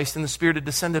to Christ and the Spirit had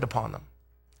descended upon them.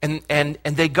 And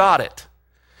they got it.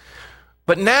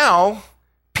 But now,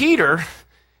 Peter,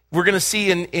 we're going to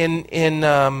see in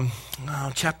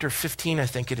chapter 15, I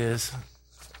think it is.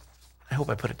 I hope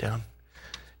I put it down.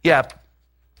 Yeah,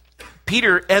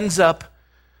 Peter ends up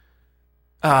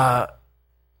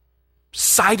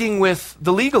siding with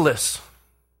the legalists.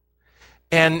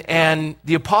 And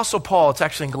the Apostle Paul, it's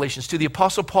actually in Galatians 2, the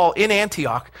Apostle Paul in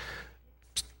Antioch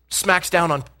smacks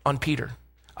down on Peter.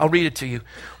 I'll read it to you.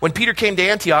 When Peter came to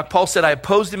Antioch, Paul said, I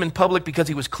opposed him in public because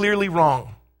he was clearly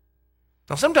wrong.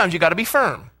 Now, sometimes you got to be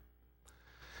firm.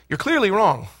 You're clearly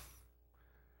wrong.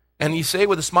 And you say it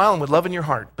with a smile and with love in your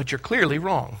heart, but you're clearly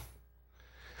wrong.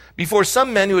 Before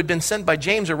some men who had been sent by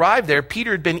James arrived there,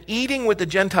 Peter had been eating with the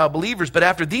Gentile believers, but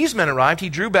after these men arrived, he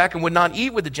drew back and would not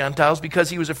eat with the Gentiles because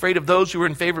he was afraid of those who were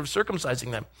in favor of circumcising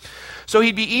them. So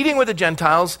he'd be eating with the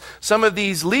Gentiles, some of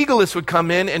these legalists would come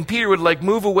in, and Peter would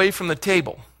move away from the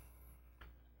table.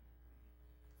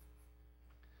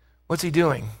 What's he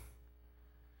doing?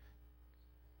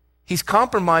 He's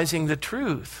compromising the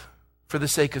truth for the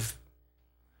sake of...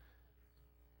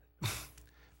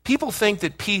 People think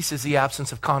that peace is the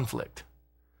absence of conflict.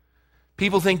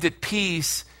 People think that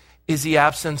peace is the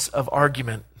absence of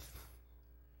argument.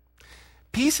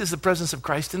 Peace is the presence of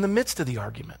Christ in the midst of the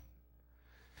argument.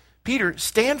 Peter,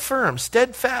 stand firm,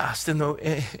 steadfast in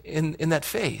that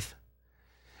faith.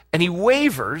 And he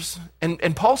wavers,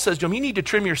 and Paul says to him, you need to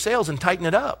trim your sails and tighten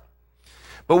it up.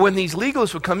 But when these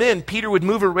legalists would come in, Peter would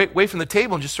move away from the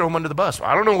table and just throw them under the bus. Well,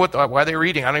 I don't know why they were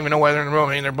eating. I don't even know why they're in the room.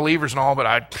 I mean, they're believers and all, but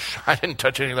I didn't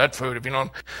touch any of that food, if you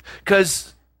know.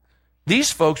 Because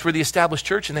these folks were the established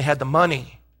church and they had the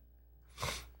money.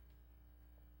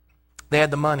 They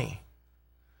had the money.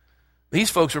 These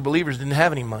folks were believers, didn't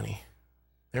have any money.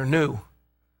 They're new.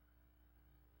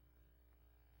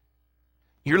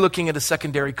 You're looking at a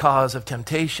secondary cause of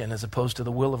temptation as opposed to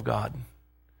the will of God.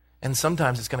 And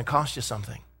sometimes it's going to cost you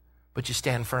something, but you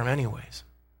stand firm anyways.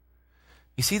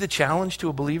 You see the challenge to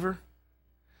a believer?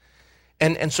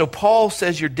 And so Paul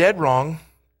says you're dead wrong.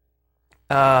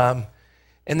 And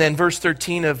then verse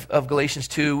 13 of Galatians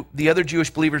 2, the other Jewish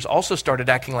believers also started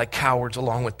acting like cowards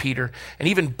along with Peter. And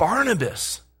even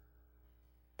Barnabas,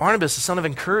 the son of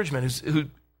encouragement,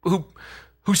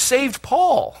 who saved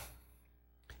Paul.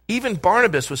 Even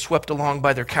Barnabas was swept along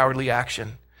by their cowardly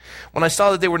action. When I saw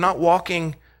that they were not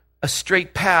walking a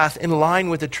straight path in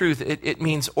line with the truth, it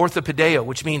means orthopedeo,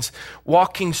 which means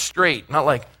walking straight, not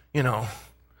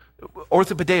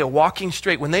orthopedeo, walking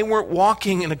straight. When they weren't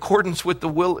walking in accordance with the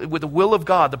will of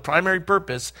God, the primary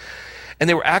purpose, and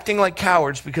they were acting like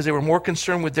cowards because they were more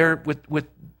concerned with the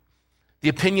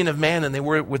opinion of man than they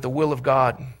were with the will of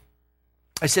God.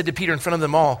 I said to Peter in front of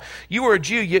them all, you are a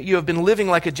Jew, yet you have been living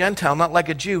like a Gentile, not like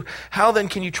a Jew. How then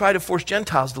can you try to force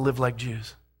Gentiles to live like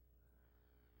Jews?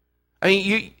 I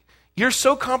mean, you're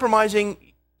so compromising,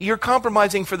 you're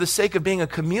compromising for the sake of being a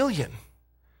chameleon.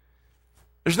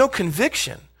 There's no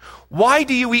conviction. Why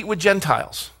do you eat with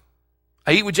Gentiles?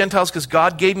 I eat with Gentiles because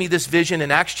God gave me this vision in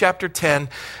Acts chapter 10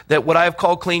 that what I have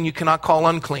called clean, you cannot call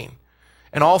unclean.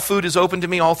 And all food is open to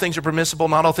me, all things are permissible,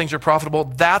 not all things are profitable.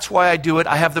 That's why I do it.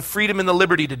 I have the freedom and the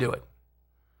liberty to do it.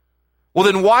 Well,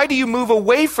 then why do you move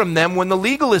away from them when the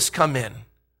legalists come in,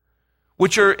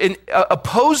 which are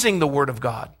opposing the word of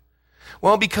God?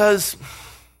 Well, because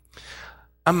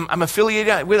I'm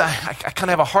affiliated with, I kind of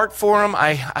have a heart for them.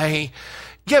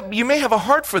 Yeah, you may have a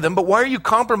heart for them, but why are you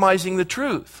compromising the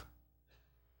truth?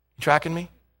 You tracking me?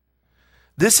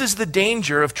 This is the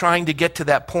danger of trying to get to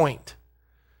that point.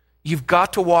 You've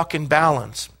got to walk in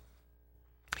balance.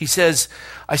 He says,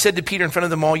 I said to Peter in front of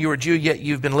them all, you are a Jew, yet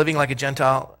you've been living like a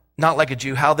Gentile, not like a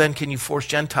Jew. How then can you force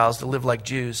Gentiles to live like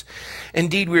Jews?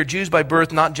 Indeed, we are Jews by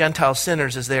birth, not Gentile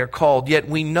sinners as they are called. Yet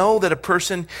we know that a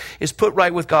person is put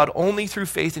right with God only through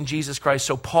faith in Jesus Christ.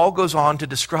 So Paul goes on to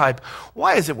describe,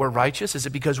 why is it we're righteous? Is it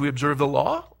because we observe the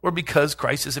law or because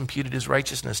Christ has imputed his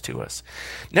righteousness to us?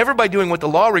 Never by doing what the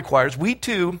law requires. We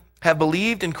too have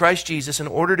believed in Christ Jesus in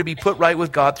order to be put right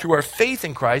with God through our faith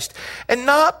in Christ, and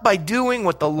not by doing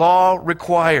what the law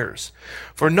requires.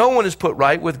 For no one is put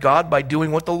right with God by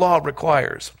doing what the law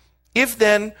requires. If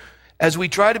then, as we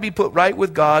try to be put right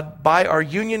with God by our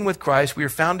union with Christ, we are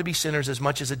found to be sinners as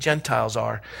much as the Gentiles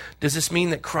are, does this mean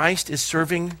that Christ is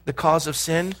serving the cause of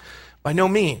sin? By no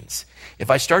means. If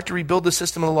I start to rebuild the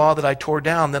system of the law that I tore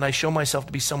down, then I show myself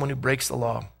to be someone who breaks the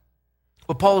law.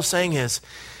 What Paul is saying is,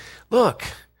 look,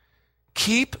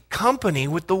 keep company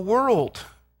with the world.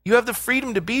 You have the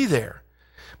freedom to be there.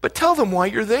 But tell them why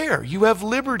you're there. You have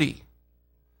liberty.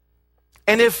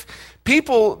 And if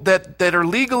people that are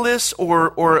legalists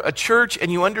or a church and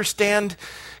you understand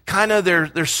kind of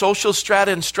their social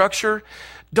strata and structure,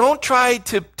 Don't try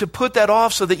to put that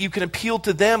off so that you can appeal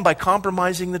to them by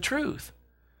compromising the truth.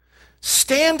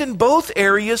 Stand in both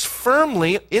areas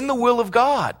firmly in the will of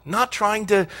God, not trying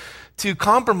to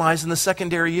compromise in the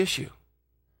secondary issue.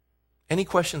 Any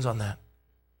questions on that?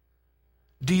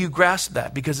 Do you grasp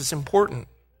that? Because it's important.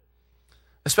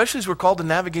 Especially as we're called to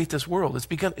navigate this world.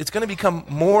 It's going to become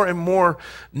more and more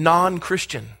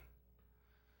non-Christian.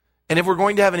 And if we're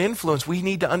going to have an influence, we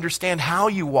need to understand how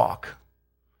you walk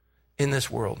in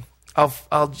this world.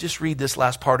 I'll just read this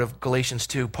last part of Galatians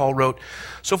 2. Paul wrote,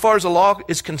 "So far as the law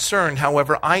is concerned,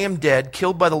 however, I am dead,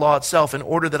 killed by the law itself, in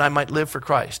order that I might live for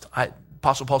Christ."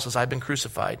 Apostle Paul says, "I've been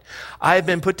crucified. I have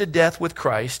been put to death with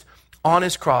Christ on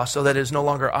his cross, so that it is no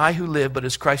longer I who live, but it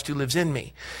is Christ who lives in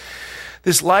me.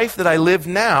 This life that I live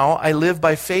now, I live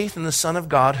by faith in the Son of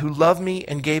God, who loved me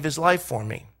and gave his life for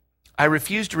me. I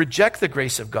refuse to reject the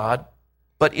grace of God,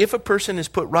 but if a person is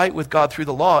put right with God through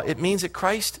the law, it means that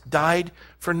Christ died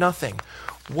for nothing."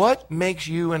 What makes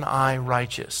you and I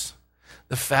righteous?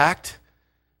 The fact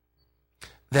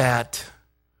that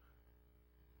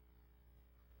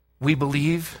we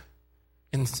believe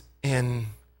in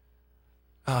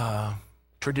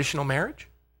traditional marriage?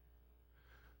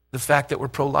 The fact that we're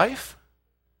pro-life?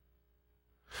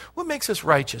 What makes us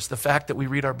righteous? The fact that we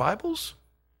read our Bibles?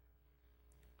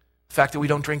 The fact that we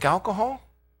don't drink alcohol?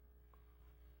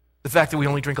 The fact that we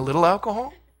only drink a little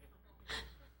alcohol?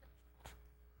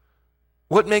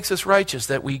 What makes us righteous?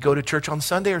 That we go to church on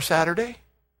Sunday or Saturday?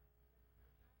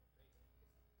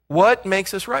 What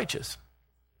makes us righteous?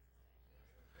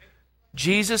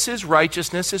 Jesus'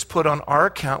 righteousness is put on our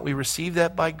account. We receive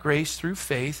that by grace through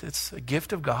faith. It's a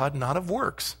gift of God, not of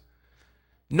works.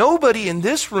 Nobody in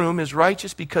this room is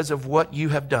righteous because of what you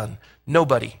have done.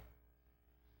 Nobody.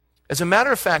 As a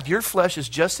matter of fact, your flesh is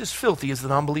just as filthy as the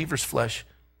non-believer's flesh.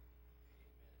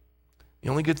 The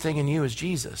only good thing in you is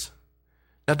Jesus.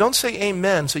 Now don't say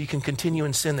amen so you can continue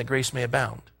in sin that grace may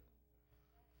abound.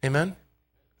 Amen?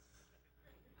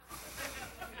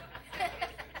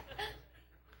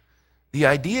 The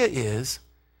idea is,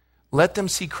 let them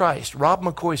see Christ. Rob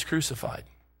McCoy's crucified.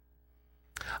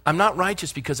 I'm not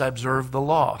righteous because I observe the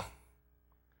law.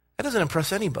 That doesn't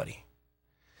impress anybody.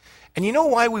 And you know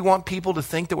why we want people to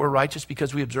think that we're righteous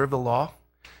because we observe the law?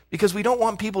 Because we don't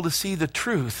want people to see the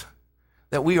truth,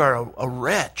 that we are a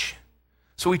wretch.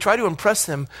 So we try to impress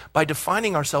them by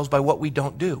defining ourselves by what we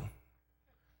don't do.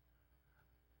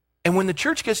 And when the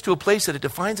church gets to a place that it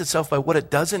defines itself by what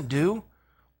it doesn't do,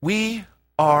 we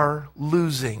are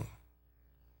losing.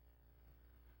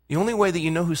 The only way that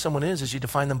you know who someone is you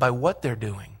define them by what they're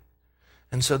doing.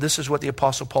 And so this is what the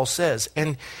Apostle Paul says.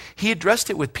 And he addressed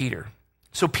it with Peter.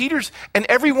 So Peter's, and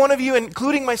every one of you,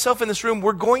 including myself in this room,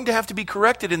 we're going to have to be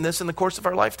corrected in this in the course of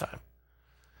our lifetime.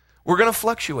 We're going to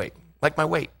fluctuate, like my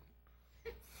weight.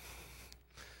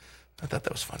 I thought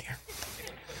that was funnier.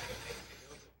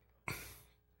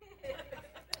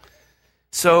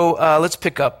 So let's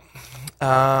pick up.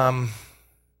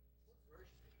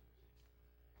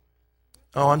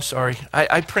 Oh, I'm sorry.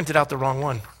 I printed out the wrong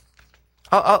one.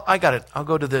 I got it. I'll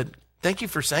go to the... Thank you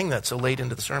for saying that so late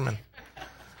into the sermon.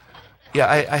 Yeah,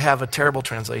 I have a terrible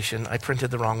translation. I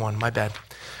printed the wrong one. My bad.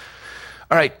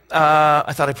 All right.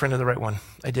 I thought I printed the right one.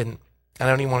 I didn't. And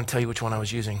I don't even want to tell you which one I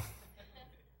was using.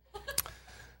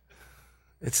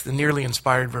 It's the nearly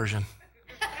inspired version.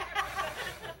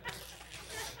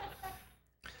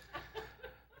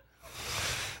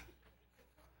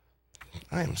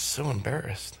 I am so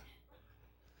embarrassed.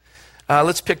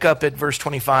 Let's pick up at verse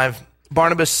 25.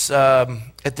 Barnabas,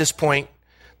 at this point,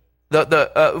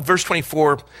 verse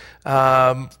 24,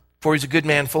 for he's a good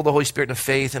man, full of the Holy Spirit and of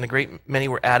faith, and a great many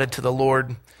were added to the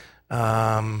Lord.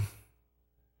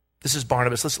 This is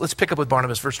Barnabas. Let's pick up with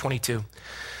Barnabas, verse 22.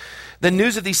 The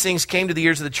news of these things came to the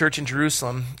ears of the church in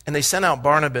Jerusalem, and they sent out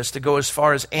Barnabas to go as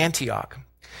far as Antioch.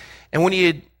 And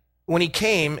when he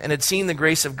came and had seen the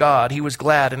grace of God, he was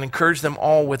glad and encouraged them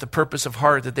all with a purpose of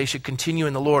heart that they should continue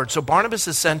in the Lord. So Barnabas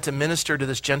is sent to minister to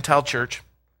this Gentile church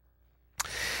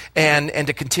and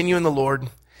to continue in the Lord.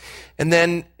 And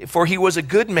then, for he was a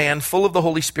good man, full of the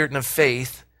Holy Spirit and of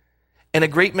faith, and a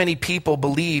great many people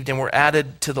believed and were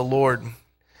added to the Lord.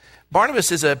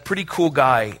 Barnabas is a pretty cool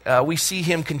guy. We see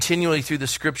him continually through the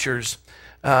scriptures,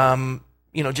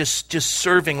 just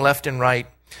serving left and right.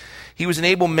 He was an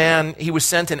able man. He was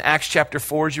sent in Acts chapter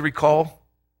 4, as you recall.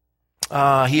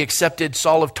 He accepted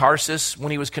Saul of Tarsus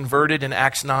when he was converted in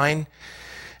Acts 9.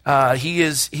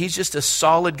 He's just a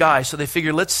solid guy. So they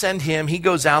figure, let's send him. He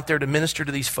goes out there to minister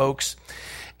to these folks.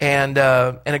 And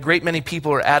a great many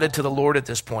people are added to the Lord at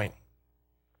this point.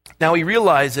 Now he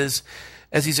realizes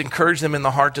as he's encouraged them in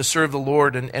the heart to serve the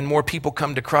Lord and more people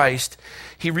come to Christ,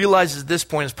 he realizes at this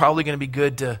point it's probably going to be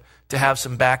good to have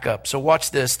some backup. So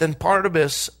watch this. Then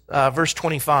Barnabas, verse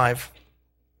 25,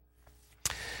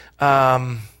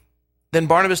 then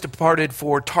Barnabas departed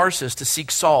for Tarsus to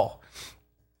seek Saul.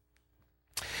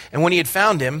 And when he had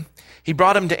found him, he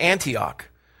brought him to Antioch.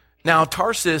 Now,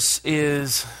 Tarsus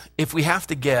is, if we have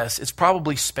to guess, it's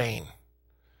probably Spain.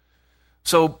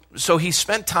 So he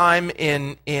spent time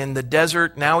in the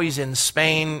desert. Now he's in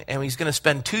Spain, and he's going to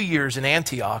spend 2 years in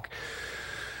Antioch.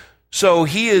 So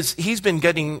he's been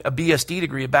getting a BSD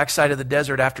degree, a backside of the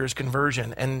desert after his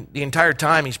conversion. And the entire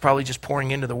time he's probably just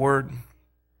pouring into the word.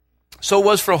 So it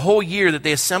was for a whole year that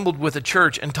they assembled with a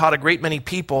church and taught a great many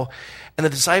people. And the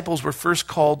disciples were first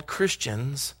called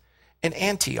Christians in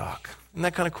Antioch. Isn't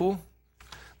that kind of cool?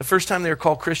 The first time they were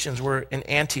called Christians were in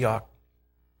Antioch.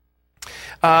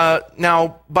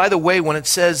 Now, by the way, when it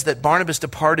says that Barnabas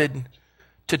departed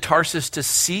to Tarsus to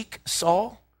seek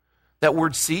Saul, that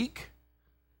word seek,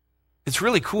 it's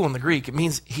really cool in the Greek. It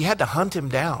means he had to hunt him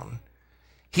down.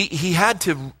 He had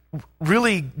to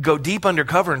really go deep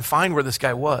undercover and find where this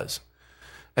guy was.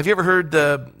 Have you ever heard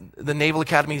the Naval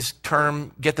Academy's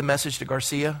term, get the message to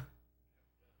Garcia?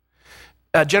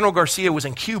 General Garcia was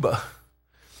in Cuba,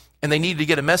 and they needed to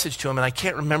get a message to him, and I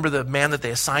can't remember the man that they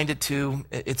assigned it to.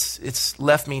 It's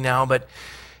left me now, but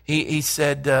he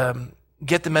said,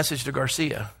 get the message to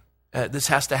Garcia. This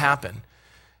has to happen.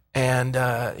 And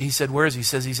he said, where is he? He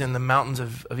says he's in the mountains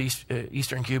of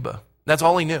eastern Cuba. That's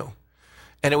all he knew.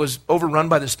 And it was overrun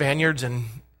by the Spaniards, and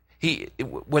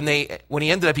when he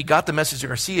ended up, he got the message to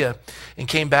Garcia and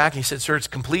came back, and he said, sir, it's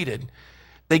completed.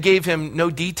 They gave him no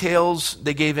details.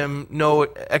 They gave him no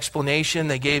explanation.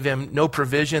 They gave him no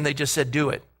provision. They just said, do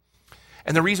it.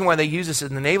 And the reason why they use this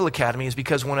in the Naval Academy is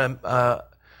because when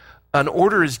an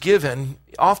order is given,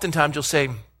 oftentimes you'll say,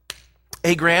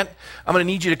 hey, Grant, I'm going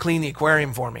to need you to clean the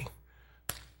aquarium for me.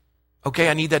 Okay,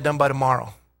 I need that done by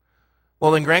tomorrow.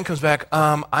 Well, then Grant comes back,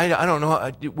 I don't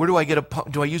know, where do I get a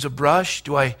pump? Do I use a brush?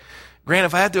 Grant,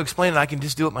 if I have to explain it, I can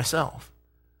just do it myself.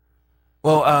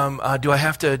 Well, do I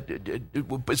have to,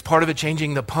 is part of it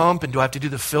changing the pump, and do I have to do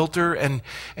the filter? And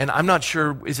I'm not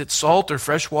sure, is it salt or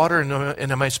fresh water?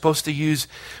 And am I supposed to use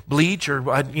bleach or,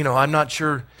 I'm not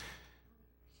sure.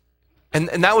 And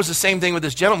that was the same thing with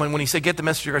this gentleman when he said, get the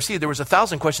message to Garcia. There was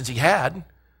 1,000 questions he had,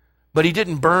 but he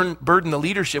didn't burden the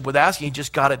leadership with asking. He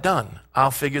just got it done.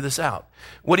 I'll figure this out.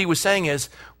 What he was saying is,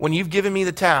 when you've given me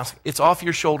the task, it's off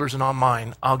your shoulders and on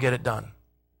mine. I'll get it done.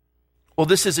 Well,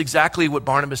 this is exactly what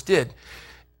Barnabas did.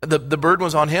 The burden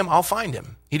was on him. I'll find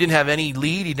him. He didn't have any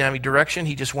lead. He didn't have any direction.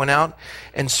 He just went out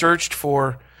and searched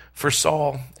for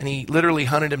Saul, and he literally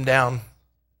hunted him down.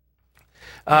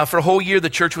 For a whole year, the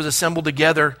church was assembled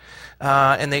together,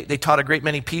 and they taught a great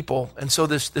many people. And so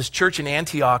this church in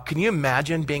Antioch, can you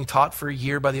imagine being taught for a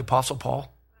year by the Apostle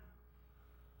Paul?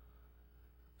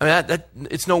 I mean,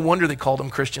 it's no wonder they called them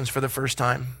Christians for the first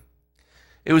time.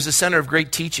 It was a center of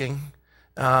great teaching.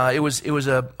 It was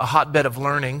a hotbed of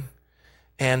learning,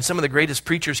 and some of the greatest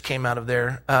preachers came out of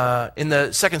there. In the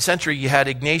 2nd century, you had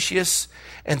Ignatius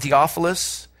and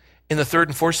Theophilus. In the 3rd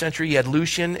and 4th century, you had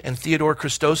Lucian and Theodore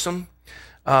Chrysostom.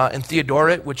 And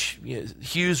Theodoret, which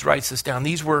Hughes writes this down.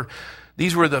 These were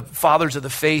the fathers of the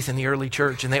faith in the early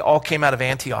church, and they all came out of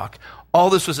Antioch.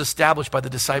 All this was established by the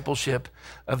discipleship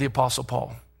of the Apostle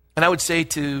Paul. And I would say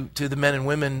to the men and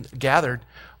women gathered,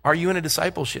 are you in a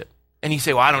discipleship? And you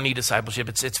say, well, I don't need discipleship.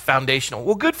 It's foundational.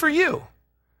 Well, good for you.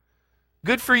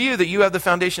 Good for you that you have the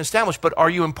foundation established, but are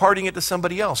you imparting it to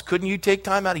somebody else? Couldn't you take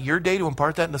time out of your day to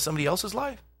impart that into somebody else's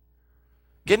life?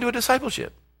 Get into a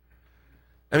discipleship.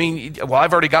 I mean, well,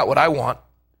 I've already got what I want.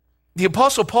 The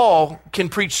Apostle Paul can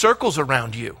preach circles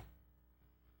around you.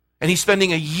 And he's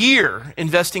spending a year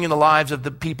investing in the lives of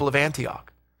the people of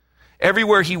Antioch.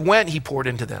 Everywhere he went, he poured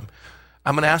into them.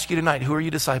 I'm going to ask you tonight, who are you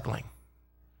discipling?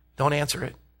 Don't answer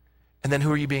it. And then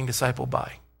who are you being discipled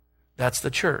by? That's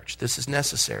the church. This is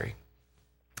necessary.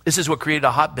 This is what created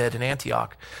a hotbed in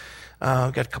Antioch.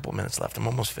 I've got a couple of minutes left. I'm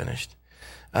almost finished.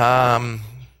 I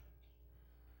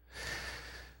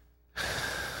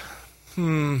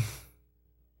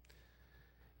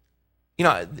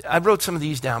wrote some of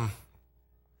these down.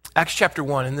 Acts chapter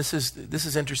 1, and this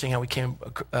is interesting how we came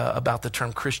about the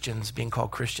term Christians, being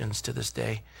called Christians to this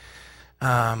day.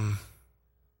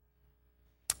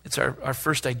 It's our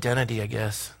first identity, I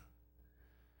guess.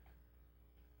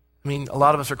 I mean, a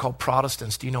lot of us are called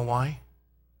Protestants. Do you know why?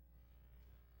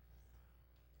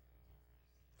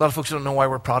 A lot of folks don't know why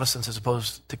we're Protestants as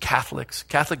opposed to Catholics.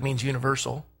 Catholic means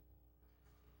universal.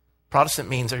 Protestant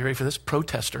means, are you ready for this?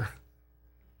 Protester.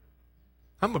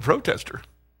 I'm a protester.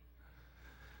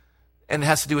 And it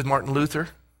has to do with Martin Luther,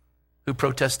 who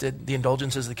protested the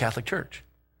indulgences of the Catholic Church.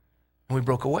 And we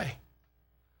broke away.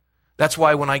 That's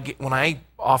why when I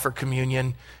offer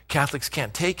communion, Catholics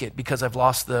can't take it, because I've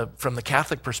lost from the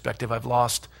Catholic perspective, I've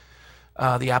lost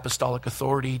the apostolic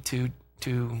authority to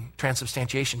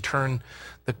transubstantiation, turn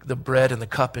the bread and the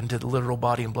cup into the literal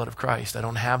body and blood of Christ. I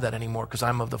don't have that anymore because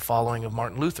I'm of the following of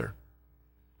Martin Luther.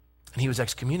 And he was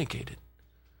excommunicated.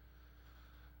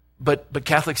 But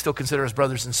Catholics still consider us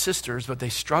brothers and sisters, but they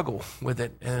struggle with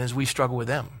it, and as we struggle with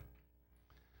them.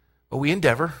 But we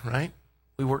endeavor, right?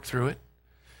 We work through it.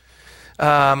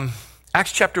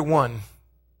 Acts chapter 1,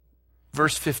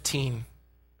 verse 15.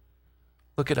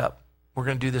 Look it up. We're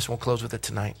going to do this and we'll close with it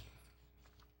tonight.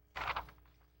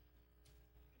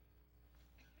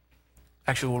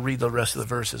 Actually, we'll read the rest of the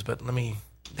verses, but let me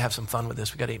have some fun with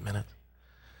this. We got 8 minutes.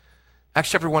 Acts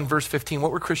chapter 1, verse 15.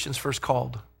 What were Christians first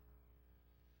called?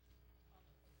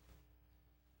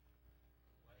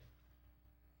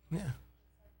 Yeah.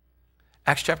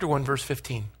 Acts chapter 1, verse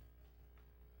 15.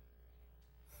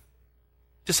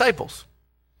 Disciples.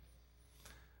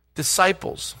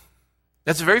 Disciples.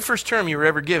 That's the very first term you were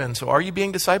ever given. So are you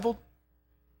being discipled?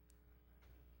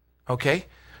 Okay.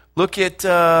 Look at,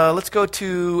 let's go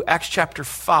to Acts chapter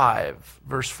 5,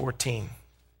 verse 14.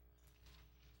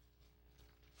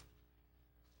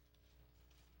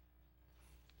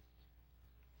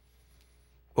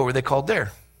 What were they called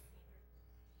there?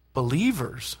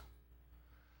 Believers.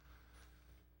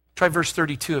 Try verse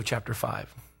 32 of chapter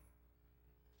 5.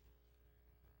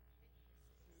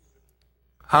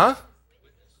 Huh?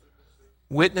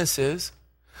 Witnesses.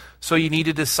 So you need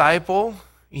to disciple,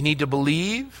 you need to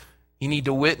believe, you need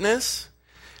to witness.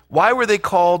 Why were they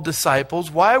called disciples?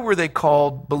 Why were they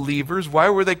called believers? Why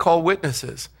were they called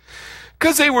witnesses?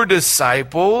 Because they were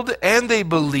discipled and they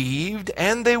believed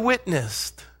and they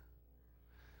witnessed.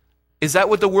 Is that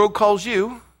what the world calls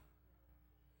you?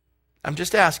 I'm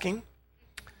just asking.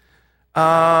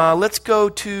 Let's go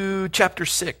to chapter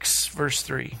 6, verse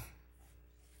 3.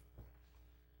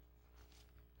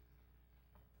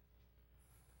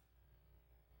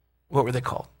 What were they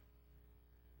called?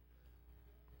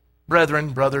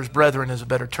 Brethren, brothers, brethren is a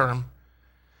better term.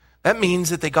 That means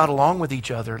that they got along with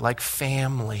each other like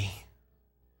family.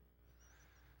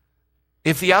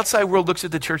 If the outside world looks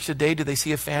at the church today, do they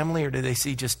see a family or do they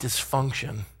see just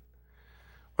dysfunction?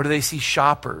 Or do they see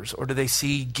shoppers? Or do they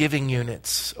see giving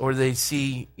units? Or do they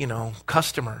see,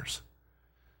 customers?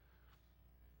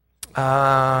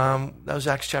 That was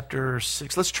Acts chapter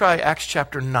 6. Let's try Acts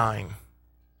chapter 9.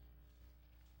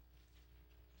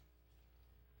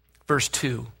 Verse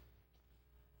 2.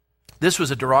 This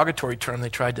was a derogatory term. They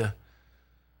tried to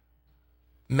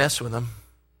mess with them.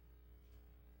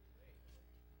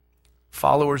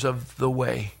 Followers of the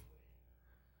way.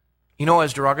 You know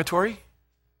what's derogatory?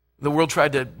 The world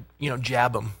tried to,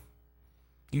 jab them.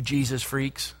 You Jesus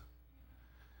freaks.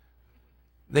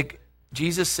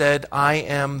 Jesus said, I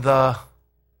am the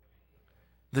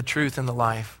truth and the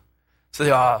life. So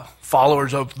they are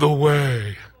followers of the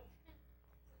way.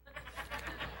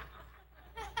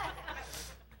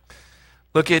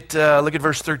 Look at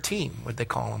verse 13, what they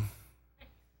call them.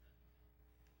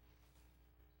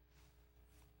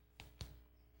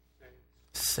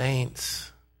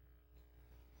 Saints.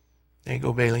 There you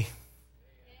go, Bailey.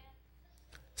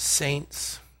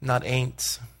 Saints, not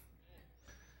ain'ts.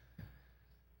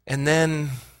 And then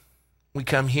we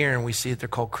come here and we see that they're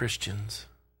called Christians.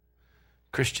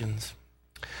 Christians.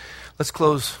 Let's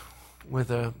close with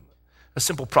a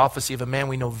simple prophecy of a man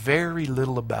we know very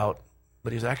little about,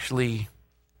 but he's actually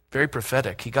very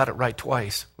prophetic. He got it right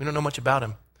twice. We don't know much about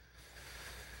him.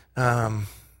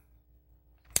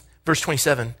 Verse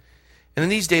 27. And in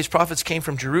these days, prophets came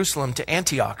from Jerusalem to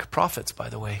Antioch. Prophets, by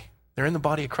the way. They're in the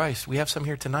body of Christ. We have some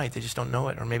here tonight. They just don't know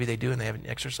it, or maybe they do and they haven't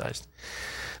exercised.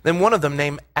 Then one of them,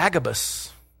 named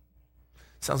Agabus.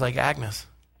 Sounds like Agnes.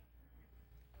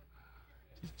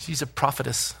 She's a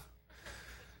prophetess.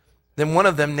 Then one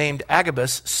of them, named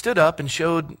Agabus, stood up and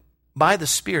showed by the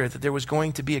Spirit that there was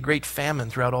going to be a great famine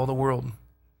throughout all the world,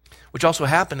 which also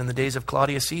happened in the days of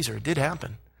Claudius Caesar. It did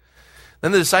happen.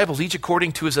 Then the disciples, each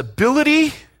according to his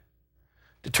ability,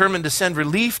 determined to send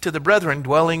relief to the brethren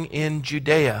dwelling in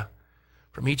Judea,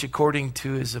 from each according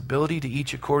to his ability to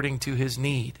each according to his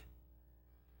need.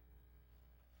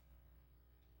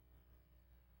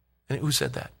 And who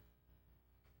said that?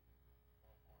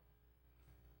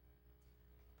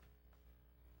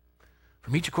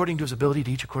 From each according to his ability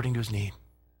to each according to his need.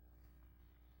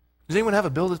 Does anyone have a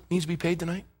bill that needs to be paid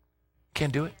tonight?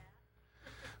 Can't do it?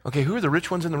 Okay, who are the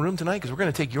rich ones in the room tonight? Because we're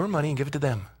going to take your money and give it to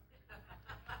them.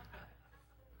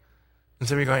 And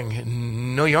some of you are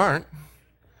going, no, you aren't.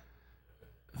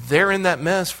 They're in that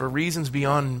mess for reasons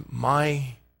beyond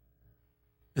my...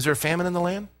 Is there a famine in the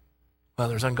land? Well,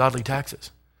 there's ungodly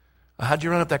taxes. How'd you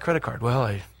run up that credit card? Well,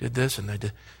 I did this and I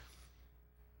did.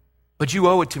 But you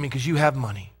owe it to me because you have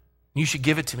money. You should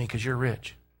give it to me because you're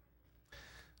rich.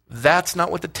 That's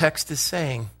not what the text is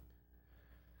saying.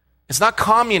 It's not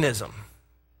communism.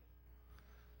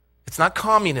 It's not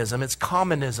communism, it's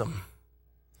commonism.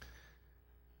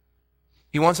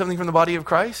 You want something from the body of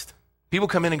Christ? People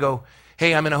come in and go,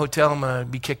 hey, I'm in a hotel, I'm going to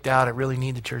be kicked out. I really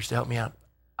need the church to help me out.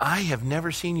 I have never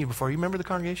seen you before. You remember the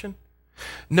congregation?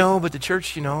 No, but the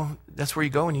church, that's where you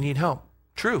go when you need help.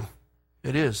 True,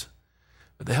 it is.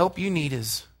 But the help you need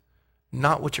is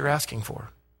not what you're asking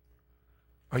for.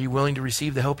 Are you willing to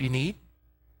receive the help you need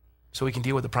so we can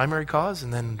deal with the primary cause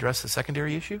and then address the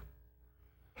secondary issue?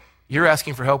 You're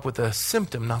asking for help with the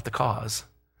symptom, not the cause.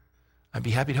 I'd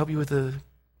be happy to help you with the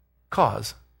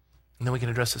cause, and then we can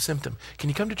address the symptom. Can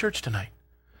you come to church tonight?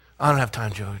 I don't have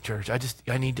time to go to church.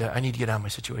 I need to get out of my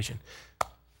situation.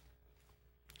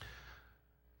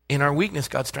 In our weakness,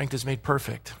 God's strength is made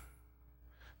perfect.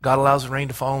 God allows the rain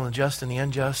to fall on the just and the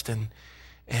unjust, and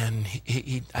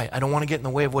I don't want to get in the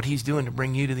way of what he's doing to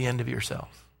bring you to the end of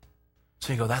yourself.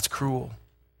 So you go, that's cruel.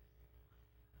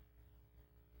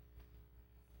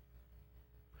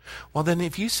 Well, then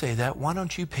if you say that, why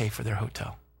don't you pay for their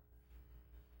hotel?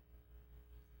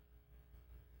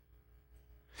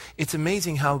 It's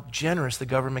amazing how generous the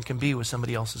government can be with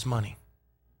somebody else's money.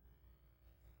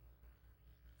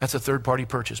 That's a third-party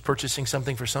purchase, purchasing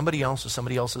something for somebody else with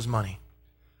somebody else's money.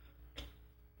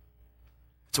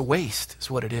 It's a waste,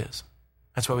 is what it is.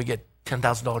 That's why we get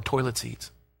 $10,000 toilet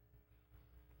seats.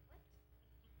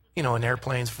 In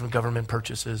airplanes from government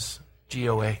purchases,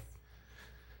 GOA.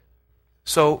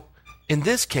 So, in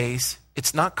this case,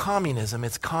 it's not communism,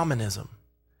 it's commonism.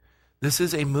 This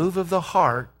is a move of the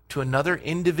heart to another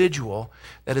individual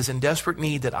that is in desperate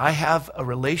need, that I have a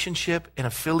relationship and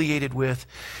affiliated with,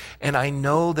 and I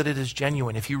know that it is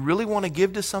genuine. If you really want to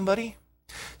give to somebody,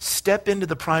 step into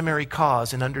the primary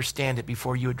cause and understand it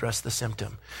before you address the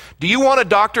symptom. Do you want a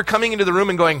doctor coming into the room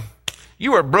and going,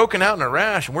 you are broken out in a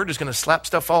rash and we're just going to slap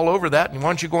stuff all over that and why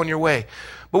don't you go on your way?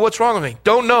 But what's wrong with me?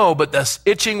 Don't know, but the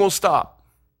itching will stop.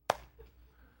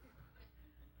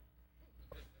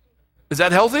 Is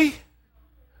that healthy?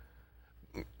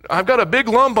 I've got a big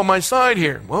lump on my side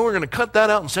here. Well, we're going to cut that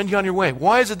out and send you on your way.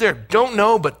 Why is it there? Don't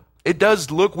know, but it does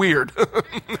look weird.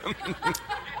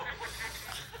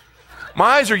 My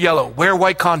eyes are yellow. Wear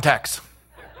white contacts.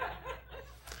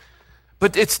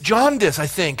 But it's jaundice, I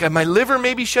think. And my liver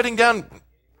may be shutting down.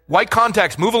 White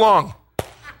contacts, move along.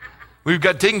 We've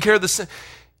got taken care of the...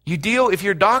 If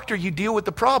you're a doctor, you deal with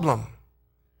the problem.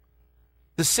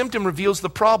 The symptom reveals the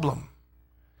problem.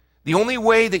 The only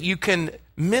way that you can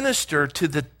minister to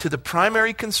the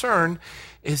primary concern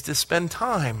is to spend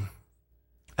time.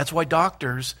 That's why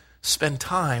doctors spend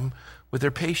time with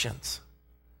their patients.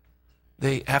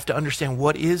 They have to understand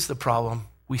what is the problem.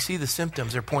 We see the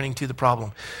symptoms, they're pointing to the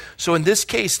problem. So in this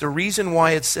case, the reason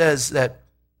why it says that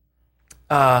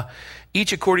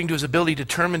each according to his ability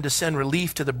determined to send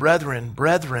relief to the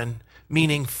brethren,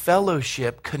 meaning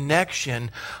fellowship, connection,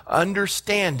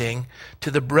 understanding to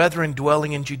the brethren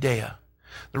dwelling in Judea.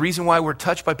 The reason why we're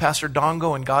touched by Pastor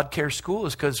Dongo and God Care School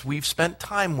is because we've spent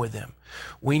time with him.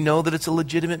 We know that it's a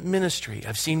legitimate ministry.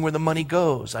 I've seen where the money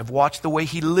goes. I've watched the way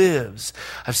he lives.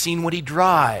 I've seen what he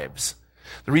drives.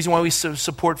 The reason why we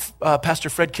support Pastor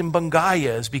Fred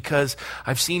Kimbangaya is because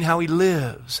I've seen how he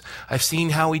lives. I've seen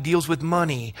how he deals with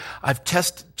money. I've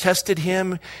tested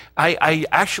him. I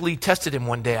actually tested him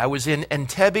one day. I was in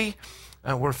Entebbe.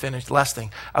 We're finished. Last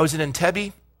thing. I was in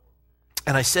Entebbe,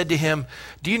 and I said to him,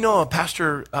 do you know a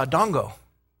Pastor Dongo?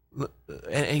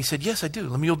 And he said, yes, I do.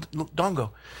 Lemuel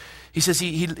Dongo. He says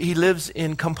he lives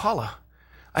in Kampala.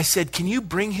 I said, can you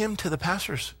bring him to the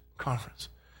pastor's conference?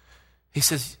 He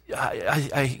says,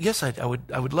 yes, I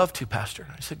would love to, Pastor.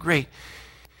 I said, great.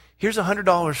 Here's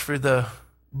 $100 for the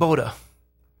Boda.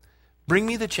 Bring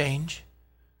me the change.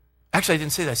 Actually, I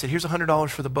didn't say that. I said, here's $100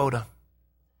 for the Boda.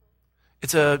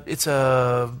 It's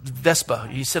a Vespa.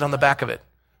 You sit on the back of it.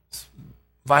 It's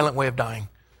a violent way of dying.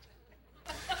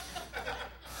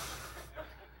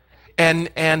 And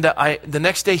the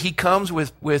next day he comes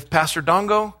with Pastor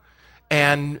Dongo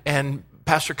and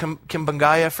Pastor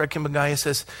Kimbangaya, Fred Kimbangaya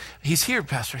says, he's here,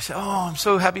 Pastor. I said, oh, I'm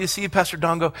so happy to see you, Pastor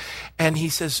Dongo. And he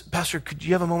says, Pastor, could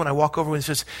you have a moment? I walk over and he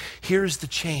says, here's the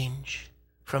change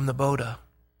from the Boda.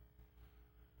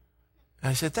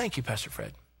 And I said, thank you, Pastor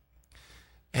Fred.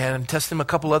 And tested him a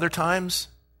couple other times.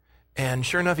 And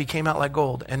sure enough, he came out like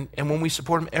gold. And when we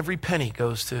support him, every penny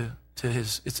goes to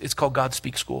his, it's called God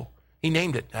Speak School. He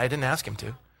named it. I didn't ask him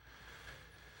to.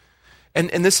 And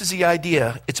this is the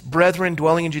idea. It's brethren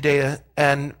dwelling in Judea,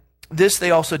 and this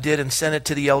they also did and sent it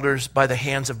to the elders by the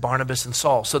hands of Barnabas and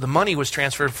Saul. So the money was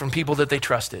transferred from people that they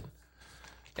trusted.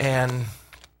 And,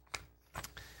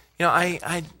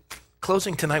 I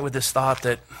closing tonight with this thought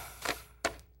that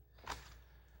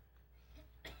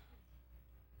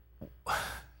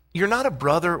you're not a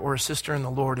brother or a sister in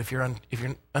the Lord if you're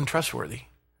untrustworthy.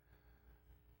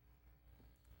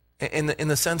 In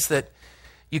the sense that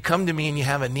you come to me and you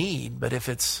have a need, but if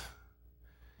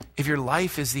your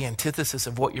life is the antithesis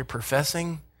of what you're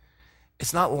professing,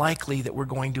 it's not likely that we're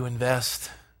going to invest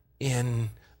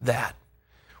in that.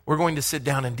 We're going to sit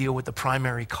down and deal with the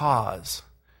primary cause.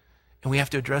 And we have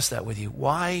to address that with you.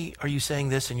 Why are you saying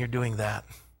this and you're doing that?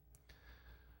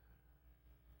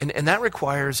 And that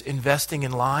requires investing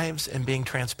in lives and being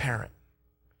transparent.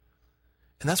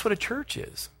 And that's what a church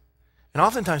is. And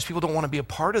oftentimes people don't want to be a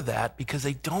part of that because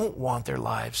they don't want their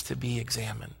lives to be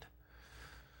examined.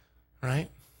 Right?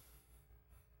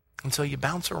 And so you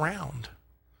bounce around.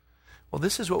 Well,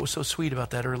 this is what was so sweet about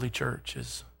that early church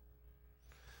is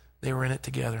they were in it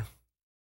together.